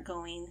things aren't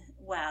going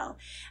well.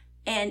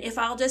 And if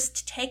I'll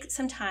just take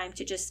some time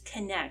to just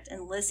connect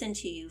and listen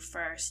to you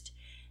first,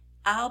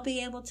 I'll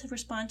be able to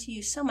respond to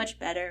you so much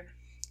better.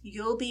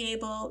 You'll be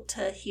able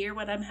to hear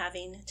what I'm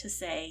having to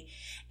say.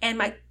 And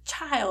my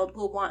child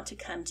will want to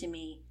come to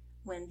me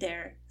when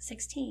they're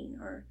 16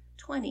 or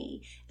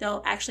 20.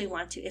 They'll actually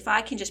want to. If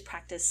I can just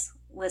practice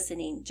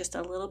listening just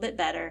a little bit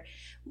better,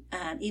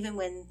 even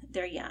when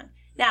they're young.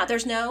 Now,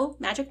 there's no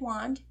magic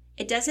wand.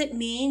 It doesn't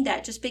mean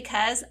that just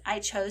because I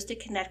chose to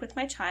connect with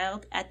my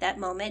child at that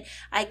moment,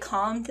 I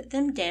calmed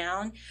them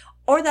down,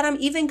 or that I'm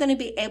even going to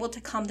be able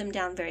to calm them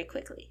down very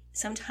quickly.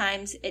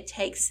 Sometimes it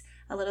takes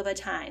a little bit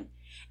of time.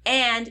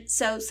 And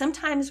so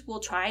sometimes we'll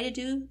try to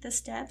do the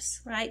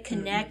steps, right?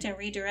 Connect and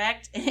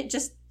redirect, and it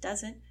just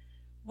doesn't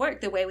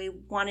work the way we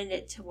wanted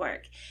it to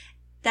work.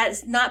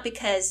 That's not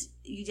because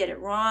you did it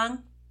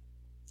wrong.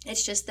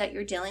 It's just that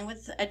you're dealing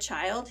with a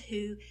child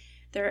who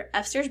their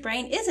upstairs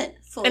brain isn't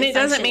fully And it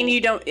doesn't functioning. mean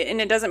you don't, and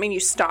it doesn't mean you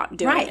stop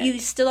doing Right. it. You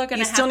still are going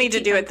to You still need to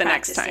keep do on it the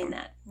next practicing time.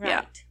 That. Right.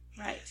 Yeah.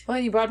 Right. Well,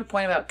 you brought up a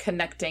point about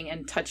connecting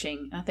and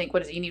touching. I think,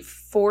 what is it? You need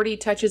 40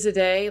 touches a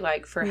day.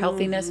 Like for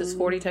healthiness, it's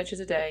 40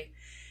 touches a day.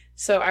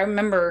 So I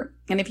remember,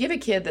 and if you have a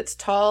kid that's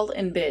tall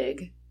and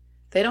big,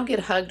 they don't get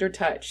hugged or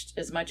touched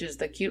as much as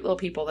the cute little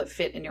people that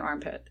fit in your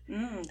armpit.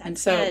 That's And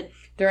so good.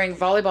 during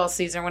volleyball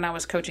season, when I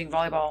was coaching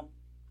volleyball,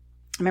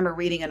 I remember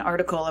reading an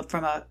article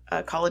from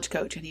a college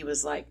coach, and he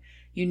was like,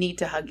 you need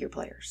to hug your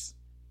players.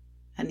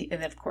 And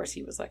of course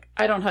he was like,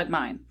 I don't hug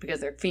mine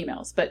because they're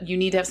females, but you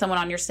need to have someone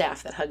on your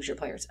staff that hugs your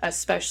players,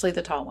 especially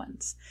the tall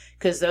ones,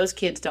 because those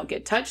kids don't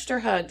get touched or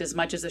hugged as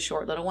much as the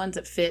short little ones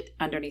that fit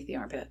underneath the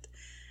armpit.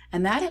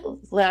 And that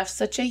left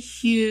such a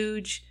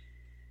huge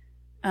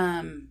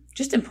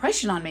just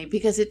impression on me,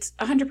 because it's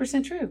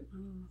 100% true.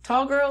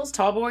 Tall girls,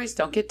 tall boys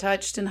don't get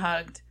touched and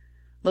hugged.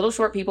 Little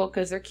short people,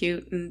 because they're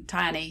cute and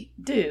tiny,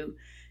 do.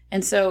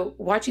 And so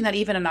watching that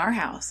even in our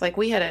house, like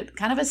we had a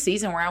kind of a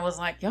season where I was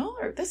like,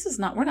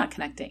 we're not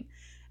connecting.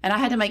 And I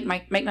had to make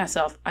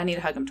myself, I need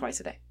to hug them twice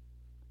a day.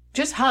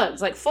 Just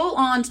hugs, like full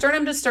on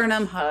sternum to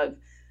sternum hug.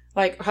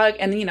 Like hug,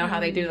 and you know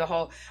how they do the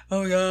whole,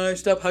 oh my gosh,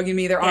 stop hugging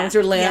me. Their arms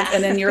are limp. Yeah.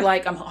 And then you're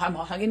like, I'm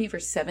hugging you for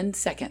 7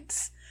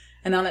 seconds.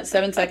 And on that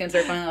 7 seconds,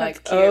 they're finally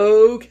like, cute.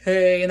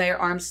 okay. And their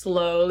arms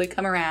slowly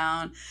come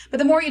around. But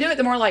the more you do it,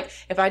 the more like,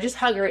 if I just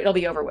hug her, it'll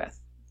be over with.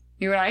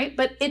 You're right.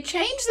 But it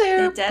changed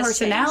their It does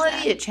personality.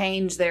 change that. It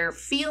changed their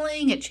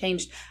feeling. It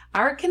changed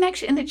our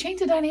connection. And it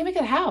changed the dynamic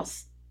of the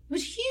house. It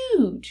was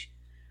huge.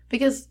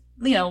 Because,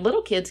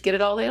 little kids get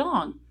it all day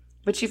long.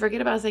 But you forget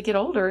about as they get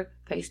older,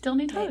 they still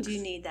need They hugs.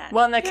 do need that.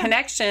 Well, and the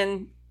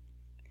connection,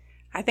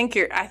 I think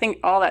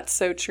all that's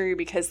so true,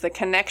 because the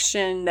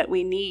connection that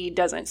we need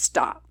doesn't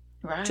stop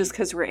Right. just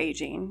because we're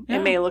aging. Yeah.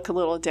 It may look a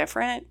little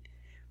different,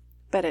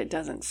 but it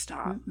doesn't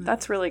stop.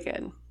 That's really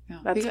good. Yeah.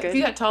 That's If good.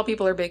 you got tall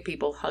people or big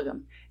people, hug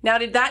them. Now,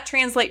 did that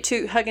translate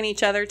to hugging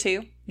each other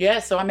too? Yeah,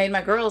 so I made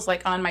my girls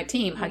like on my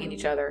team hugging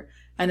each other.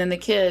 And then the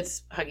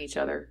kids hug each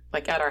other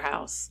like at our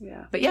house.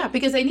 Yeah. But yeah,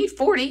 because they need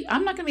 40.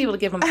 I'm not going to be able to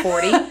give them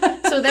 40.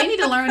 So they need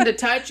to learn to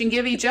touch and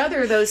give each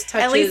other those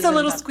touches. At least a and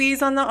little hug.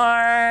 squeeze on the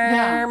arm,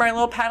 Yeah. or a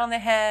little pat on the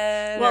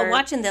head. Well, or-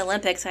 watching the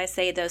Olympics, I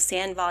say those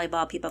sand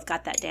volleyball people have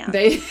got that down.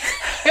 They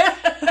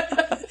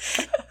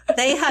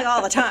They hug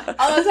all the time.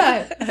 all the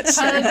time.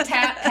 Hug,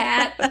 tap,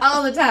 pat,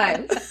 all the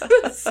time.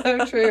 So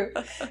true. Yeah,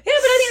 but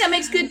I think that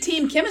makes good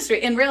team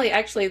chemistry. And really,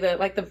 actually, the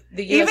US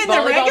even the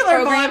volleyball regular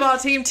program,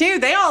 volleyball team too,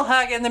 they all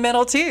hug in the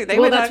middle too. They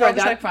well, would that's hug where I all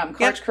the got it time. from.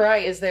 Coach Yep. Cry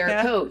is their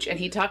Yeah. coach, and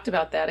he talked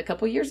about that a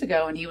couple years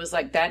ago. And he was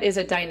like, that is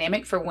a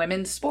dynamic for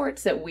women's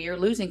sports that we are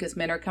losing, because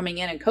men are coming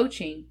in and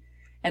coaching,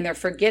 and they're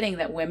forgetting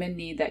that women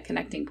need that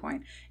connecting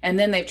point. And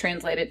then they've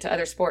translated it to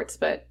other sports.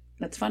 But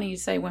that's funny you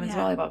say women's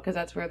volleyball, because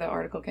that's where the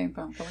article came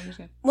from a couple years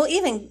ago. Well,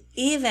 even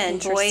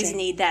boys Interesting.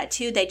 need that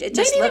too. It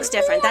just need looks it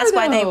different. more, That's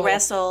why they though.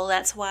 wrestle.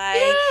 That's why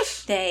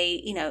Yes.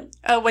 they,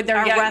 Oh, when they're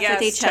are rough yes,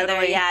 with each totally.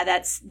 other. Yeah,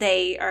 that's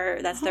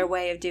their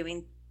way of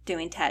doing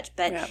touch.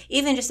 But Yeah.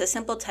 even just a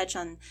simple touch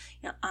on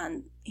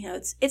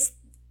it's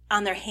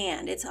on their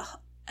hand. It's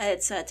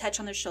a touch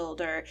on their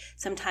shoulder.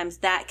 Sometimes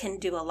that can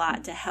do a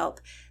lot to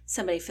help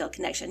somebody feel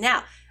connection.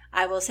 Now,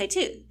 I will say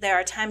too, there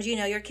are times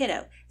your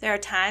kiddo. There are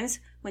times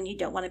when you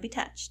don't want to be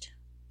touched.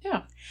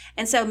 Yeah.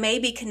 And so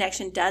maybe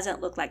connection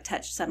doesn't look like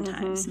touch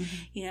sometimes.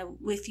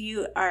 Mm-hmm. If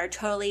you are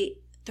totally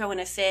throwing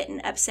a fit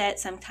and upset,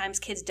 sometimes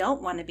kids don't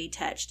want to be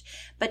touched.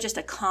 But just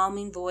a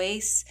calming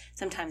voice,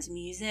 sometimes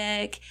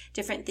music,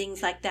 different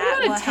things like that What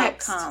about a will help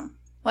text? calm.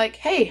 Like,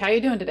 hey, how you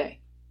doing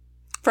today?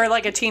 For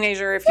like a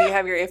teenager, if they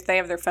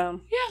have their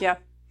phone. Yeah.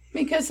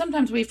 Because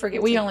sometimes we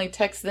forget. We only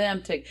text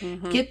them to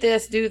get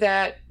this, do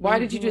that. Why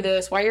did you do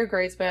this? Why are your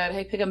grades bad?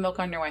 Hey, pick up milk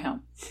on your way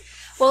home.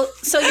 Well,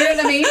 so You know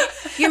what I mean?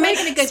 you're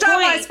making a good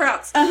Stop by point.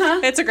 Sprouts.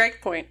 Uh-huh. It's a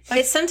great point.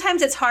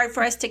 Sometimes it's hard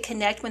for us to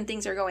connect when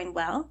things are going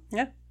well.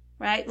 Yeah.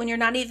 Right? When you're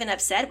not even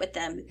upset with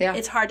them, Yeah.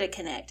 it's hard to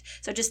connect.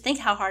 So just think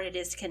how hard it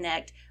is to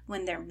connect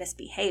when they're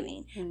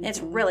misbehaving. It's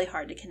really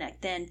hard to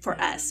connect then for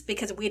us,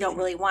 because we don't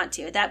really want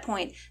to. At that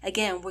point,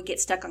 again, we get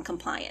stuck on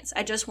compliance.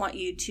 I just want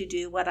you to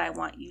do what I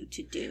want you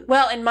to do.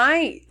 Well, and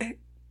my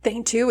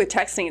thing too with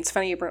texting, it's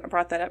funny you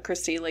brought that up,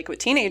 Christy, like with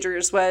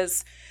teenagers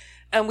was,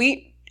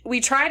 we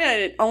try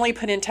to only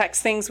put in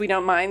text things we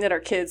don't mind that our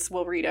kids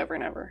will read over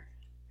and over.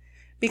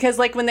 Because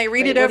like when they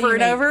read Wait, it what do over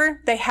you and mean?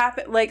 over, they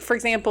happen, like for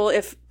example,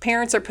 if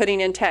parents are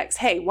putting in text,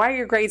 hey, why are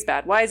your grades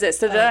bad? Why is this?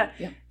 Da, da, da.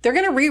 Yeah. They're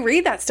going to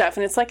reread that stuff,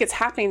 and it's like it's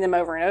happening to them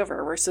over and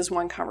over versus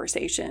one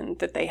conversation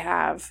that they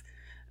have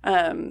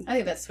I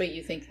think that's sweet.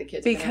 You think the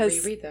kids are going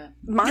to reread that?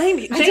 Mine,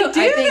 they do. I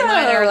think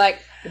mine are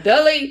like,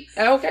 delete.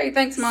 Okay,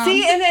 thanks, Mom.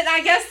 See, and then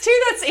I guess too,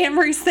 that's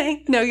Anne-Marie's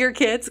thing. Know your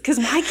kids, because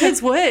my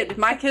kids would.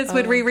 My kids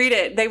would reread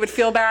it. They would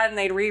feel bad and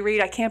they'd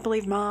reread. I can't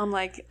believe Mom.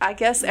 Like, I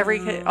guess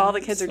all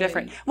the kids are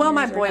different. Well,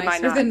 my boy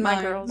might not.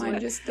 My girls mine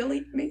would. just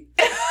delete me.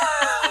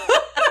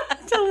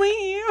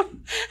 Delete you.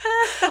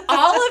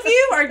 All of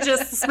you are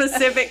just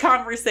specific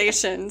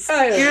conversations.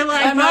 You're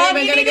like, I'm not Mom,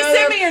 even you need to go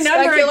send me your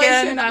number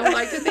again. I would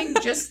like to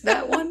think just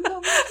that one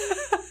moment.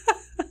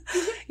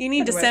 You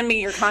need to send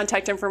me your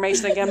contact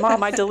information again.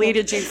 Mom, I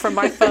deleted you from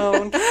my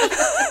phone.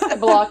 I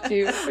blocked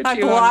you. I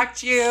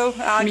blocked you.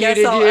 I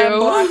guess I'll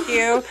unblock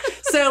you.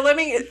 So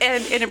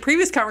and in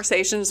previous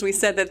conversations, we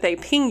said that they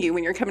ping you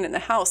when you're coming in the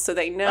house so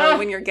they know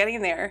when you're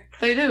getting there.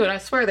 They do, and I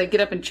swear they get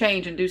up and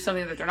change and do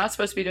something that they're not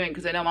supposed to be doing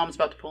because they know Mom's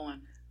about to pull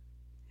in.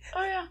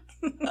 Oh, yeah.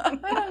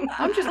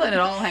 I'm just letting it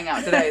all hang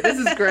out today. This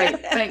is great.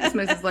 Thanks,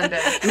 Mrs. Linda.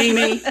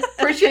 Mimi.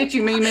 Appreciate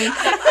you, Mimi.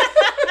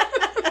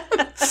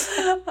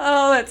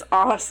 Oh, that's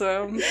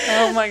awesome.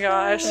 Oh, my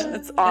gosh.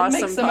 That's awesome.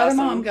 It makes some other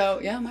mom go,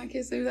 yeah, my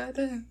kids do that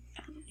too.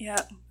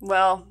 Yeah.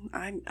 Well,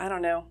 I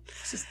don't know.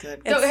 It's just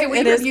good. So, hey, will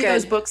you review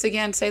those books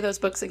again? Say those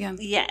books again.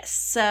 Yes.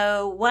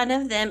 So one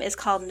of them is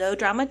called No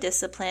Drama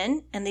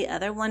Discipline, and the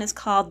other one is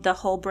called The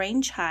Whole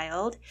Brain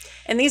Child.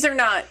 And these are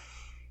not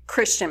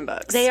Christian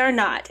books. They are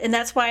not. And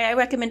that's why I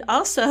recommend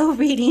also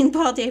reading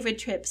Paul David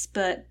Tripp's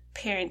book,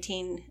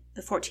 Parenting,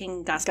 the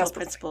 14 Gospel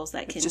Principles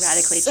that can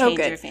radically change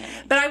your family.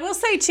 But I will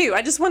say, too,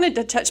 I just wanted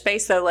to touch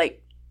base, though,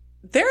 like,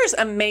 there's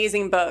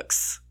amazing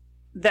books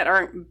that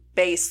aren't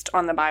based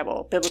on the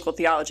Bible, biblical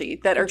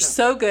theology, that are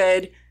so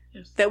good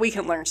that we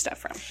can learn stuff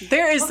from.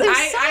 There is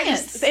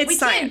science. It's we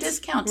science. Can't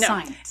discount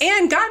science.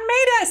 And God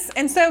made us,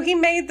 and so He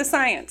made the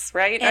science,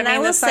 right? And I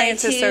mean, the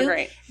science is so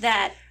great.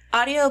 That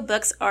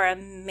audiobooks are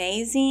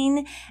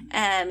amazing.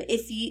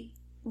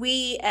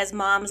 We as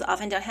moms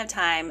often don't have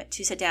time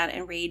to sit down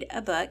and read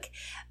a book,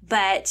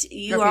 but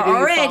you are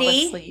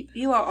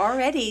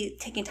already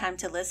taking time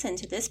to listen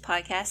to this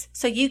podcast,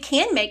 so you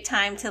can make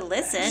time to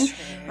listen,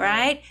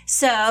 right?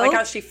 So it's like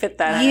how she fit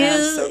that.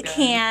 You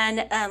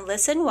can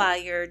listen while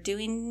you're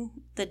doing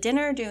the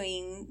dinner,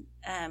 doing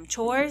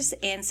chores,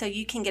 and so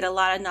you can get a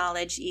lot of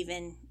knowledge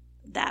even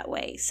that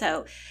way.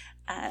 So.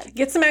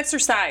 Get some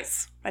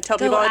exercise. I tell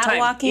people all the time.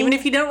 Walking. Even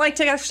if you don't like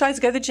to exercise,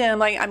 go to the gym.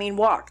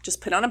 Walk.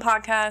 Just put on a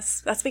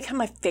podcast. That's become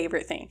my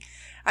favorite thing.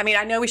 I mean,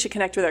 I know we should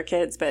connect with our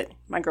kids, but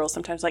my girls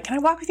sometimes are like, can I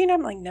walk with you now?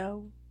 I'm like,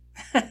 no.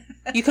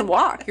 You can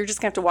walk. You're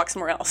just going to have to walk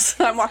somewhere else.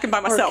 I'm walking by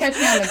myself. Or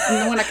catch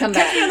me when I come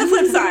back. Catch me on the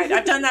flip side.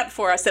 I've done that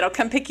before. I said, I'll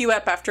come pick you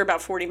up after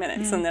about 40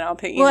 minutes, and then I'll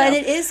pick you up. Well, and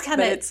it is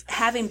kind of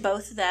having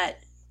both that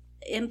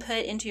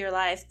input into your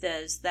life,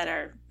 those that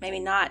are maybe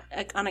not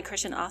on a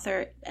Christian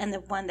author and the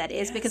one that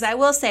is, because I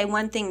will say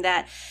one thing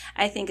that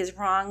I think is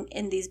wrong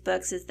in these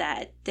books is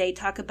that they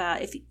talk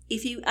about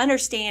if you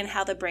understand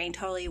how the brain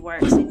totally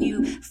works and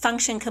you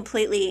function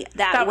completely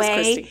that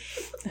way,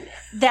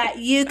 that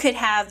you could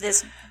have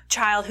this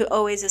child who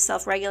always is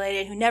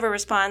self-regulated, who never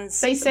responds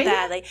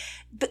badly.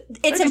 But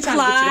it's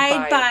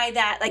implied by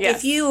that. Like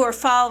if you are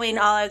following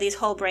all of these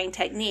whole brain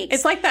techniques.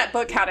 It's like that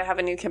book, How to Have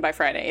a New Kid by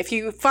Friday. If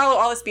you follow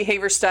all this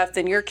behavior stuff,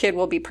 then your kid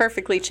will be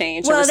perfectly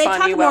changed and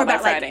respond to you well by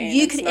Friday. Like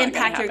you could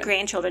impact your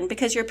grandchildren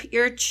because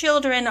your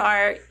children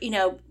are,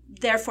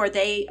 therefore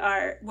they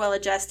are well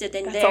adjusted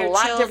and they're a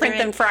lot different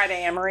than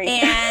Friday, Anne-Marie.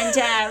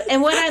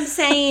 And what I'm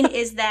saying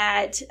is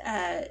that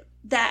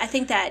I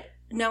think that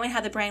knowing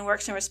how the brain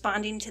works and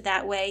responding to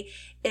that way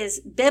is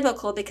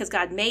biblical because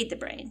God made the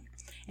brain.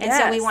 And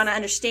so we want to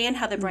understand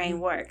how the brain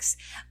works.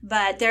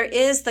 But there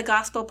is the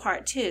gospel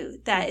part too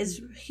that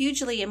is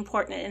hugely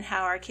important in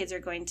how our kids are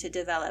going to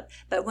develop.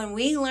 But when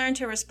we learn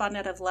to respond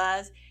out of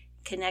love,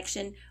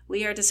 connection,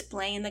 we are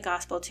displaying the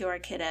gospel to our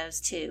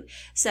kiddos too.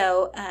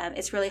 So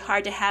it's really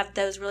hard to have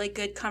those really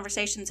good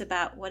conversations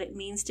about what it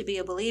means to be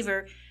a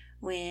believer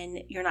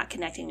when you're not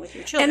connecting with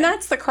your children. And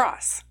that's the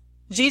cross.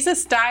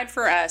 Jesus died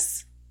for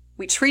us.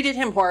 We treated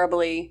him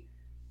horribly.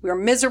 We were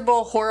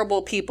miserable,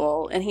 horrible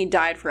people, and he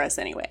died for us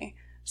anyway.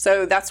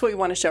 So that's what we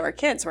want to show our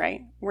kids,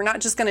 right? We're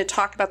not just going to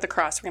talk about the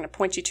cross. We're going to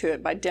point you to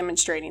it by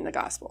demonstrating the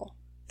gospel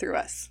through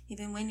us.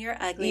 Even when you're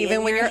ugly.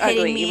 Even when you're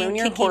ugly. Even when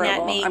you're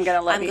horrible. I'm going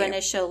to love you. I'm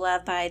going to show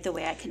love by the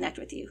way I connect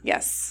with you.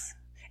 Yes.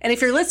 And if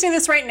you're listening to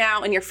this right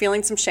now and you're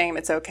feeling some shame,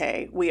 it's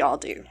okay. We all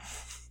do.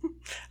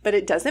 But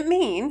it doesn't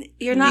mean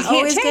you're not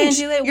always going to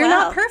do it well. You're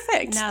not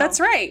perfect. No. That's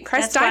right.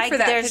 Christ died for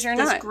that because you're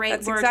not. There's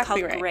great word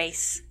called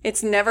grace.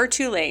 It's never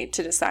too late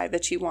to decide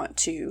that you want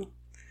to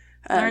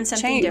learn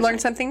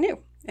something new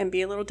and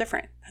be a little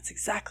different. That's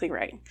exactly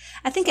right.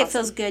 I think it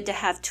feels good to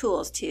have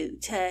tools too,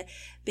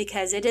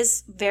 because it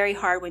is very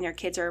hard when your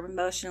kids are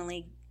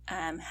emotionally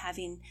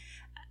having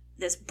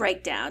this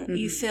breakdown. Mm-hmm.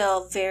 You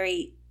feel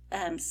very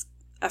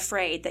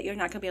afraid that you're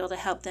not going to be able to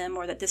help them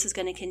or that this is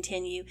going to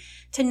continue.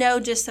 To know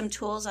just some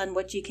tools on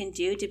what you can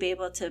do to be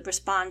able to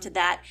respond to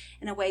that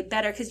in a way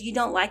better, because you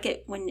don't like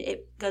it when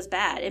it goes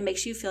bad. It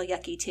makes you feel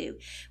yucky too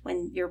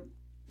when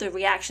the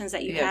reactions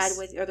that you had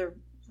with, or the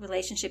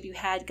relationship you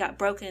had got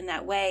broken in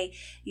that way,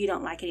 you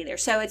don't like it either.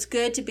 So it's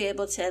good to be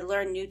able to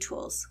learn new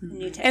tools,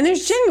 new techniques. And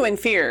there's genuine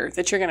fear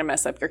that you're going to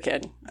mess up your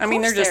kid. I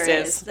mean, there just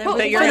is. Well,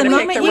 that you're from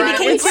going the to pick moment the you right.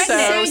 became It's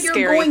pregnant, so You're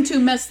scary. going to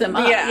mess them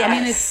up. Yeah. I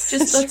mean, it's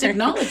just let's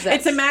acknowledge that.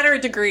 It's a matter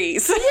of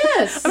degrees.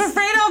 Yes. I'm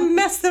afraid I'll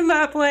mess them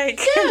up like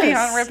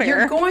beyond repair.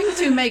 You're going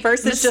to make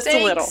Versus mistakes, just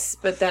a little.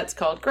 but that's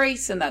called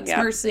grace, and that's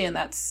Yeah. mercy, and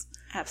that's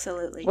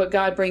Absolutely. what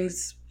God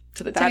brings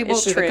to the That table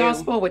is through true. the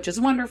gospel, which is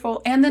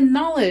wonderful. And the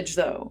knowledge,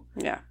 though,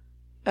 Yeah.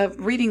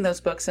 of reading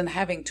those books and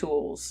having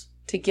tools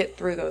to get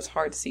through those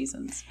hard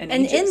seasons. And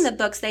And ages. in the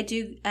books, they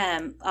do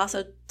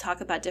also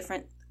talk about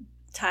different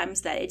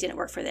times that it didn't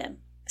work for them.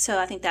 So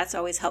I think that's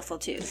always helpful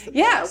too.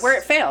 Yeah, where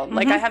it failed.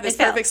 Like I have this It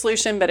failed. perfect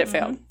solution, but it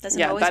failed. Doesn't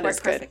yeah, always that work is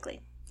good.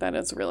 perfectly. That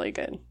is really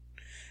good.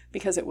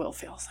 Because it will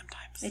fail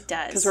sometimes. It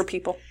does. Because we're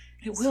people.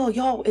 It will,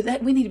 y'all.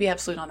 That we need to be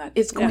absolute on that.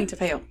 It's going to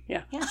fail.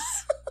 Yeah.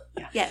 Yes.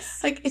 Yes.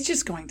 Like it's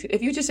just going to.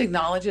 If you just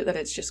acknowledge it that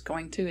it's just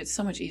going to, it's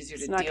so much easier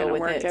to It's not deal going to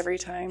with work it. every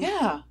time.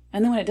 Yeah,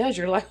 and then when it does,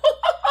 you're like,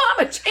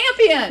 I'm a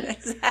champion.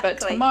 Exactly. But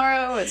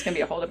tomorrow, it's going to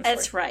be a whole different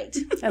That's story. right.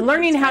 And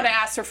learning how to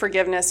ask for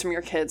forgiveness from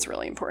your kids is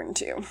really important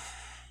too.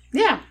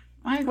 Yeah,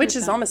 I agree Which with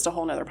is that. almost a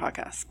whole nother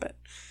podcast, but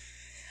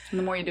And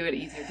the more you do it, the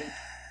easier it is.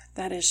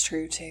 that is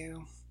true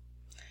too.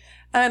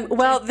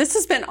 Well, this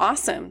has been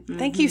awesome.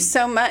 Thank you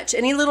so much.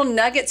 Any little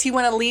nuggets you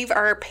want to leave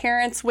our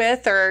parents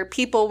with or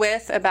people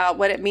with about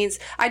what it means?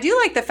 I do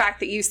like the fact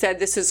that you said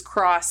this is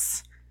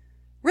cross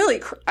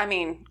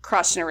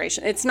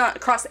generation. It's not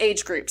cross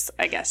age groups,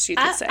 I guess you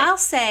could say. I'll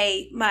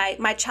say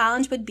my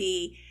challenge would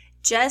be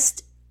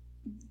just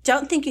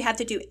don't think you have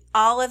to do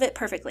all of it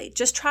perfectly.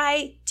 Just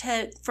try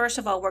to, first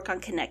of all, work on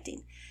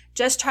connecting.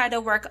 Just try to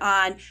work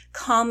on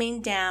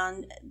calming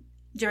down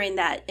during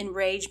that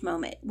enraged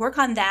moment. Work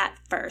on that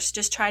first.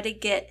 Just try to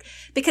get,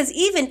 because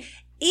even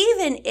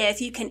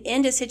if you can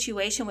end a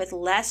situation with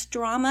less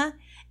drama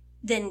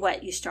than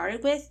what you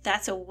started with,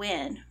 that's a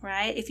win,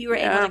 right? If you were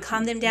able to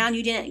calm them down,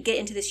 you didn't get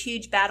into this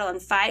huge battle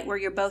and fight where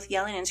you're both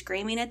yelling and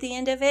screaming at the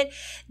end of it,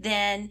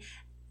 then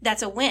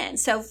that's a win.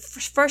 So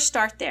first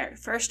start there.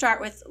 First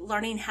start with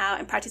learning how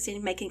and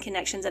practicing making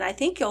connections. And I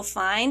think you'll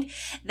find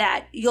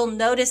that you'll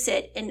notice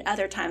it in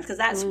other times, because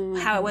that's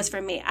how it was for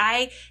me.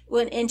 I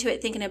went into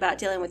it thinking about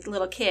dealing with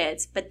little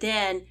kids, but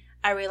then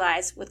I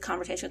realized with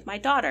conversation with my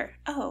daughter,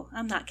 oh,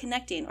 I'm not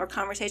connecting. Or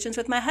conversations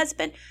with my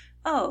husband,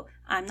 oh,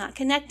 I'm not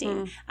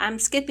connecting. I'm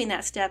skipping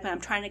that step and I'm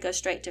trying to go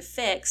straight to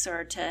fix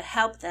or to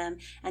help them.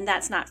 And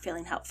that's not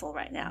feeling helpful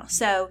right now.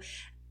 So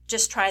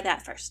just try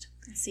that first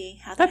and see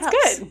how that helps.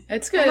 That's good.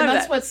 It's good. I love And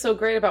that's that. what's so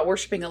great about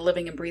worshiping a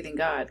living and breathing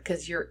God,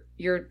 because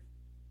you're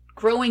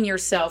growing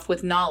yourself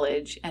with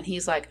knowledge, and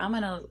he's like, I'm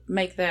going to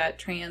make that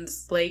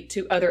translate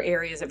to other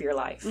areas of your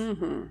life.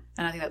 Mm-hmm. And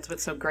I think that's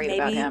what's so great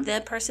about Maybe him.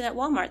 the person at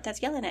Walmart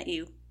that's yelling at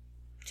you,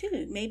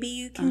 too. Maybe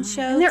you can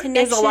show And there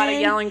connection. is a lot of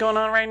yelling going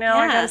on right now,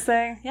 I Yeah. gotta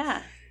say.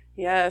 Yeah.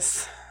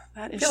 Yes,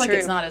 that I is feel like true.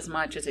 it's not as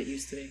much as it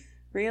used to be.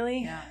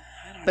 Really? Yeah.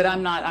 But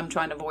I'm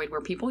trying to avoid where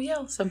people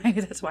yell, so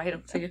maybe that's why I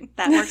don't see it.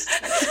 That works.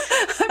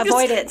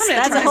 Avoidance.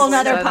 That's a whole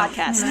nother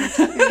podcast.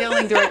 If you're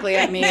yelling directly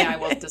at me, I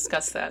will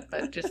discuss that.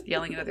 But just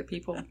yelling at other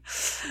people.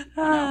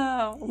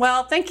 Oh,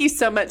 well, thank you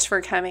so much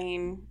for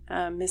coming,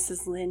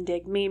 Mrs.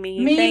 Lindig. Mimi.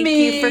 Mimi. Thank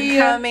you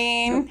for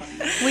coming.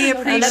 We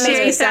appreciate That makes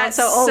me sound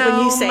so old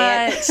when you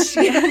say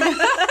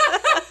it.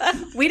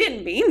 We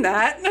didn't mean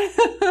that.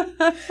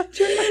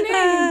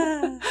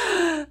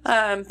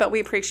 But we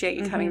appreciate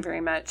you coming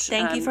very much.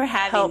 Thank you for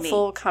having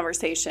helpful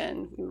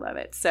conversation. We love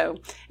it. So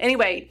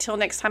anyway, till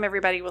next time,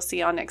 everybody, we'll see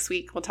y'all next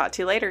week. We'll talk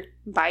to you later.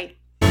 Bye.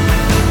 Watch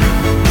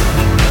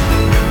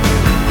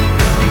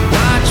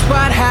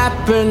what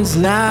happens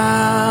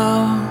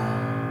now.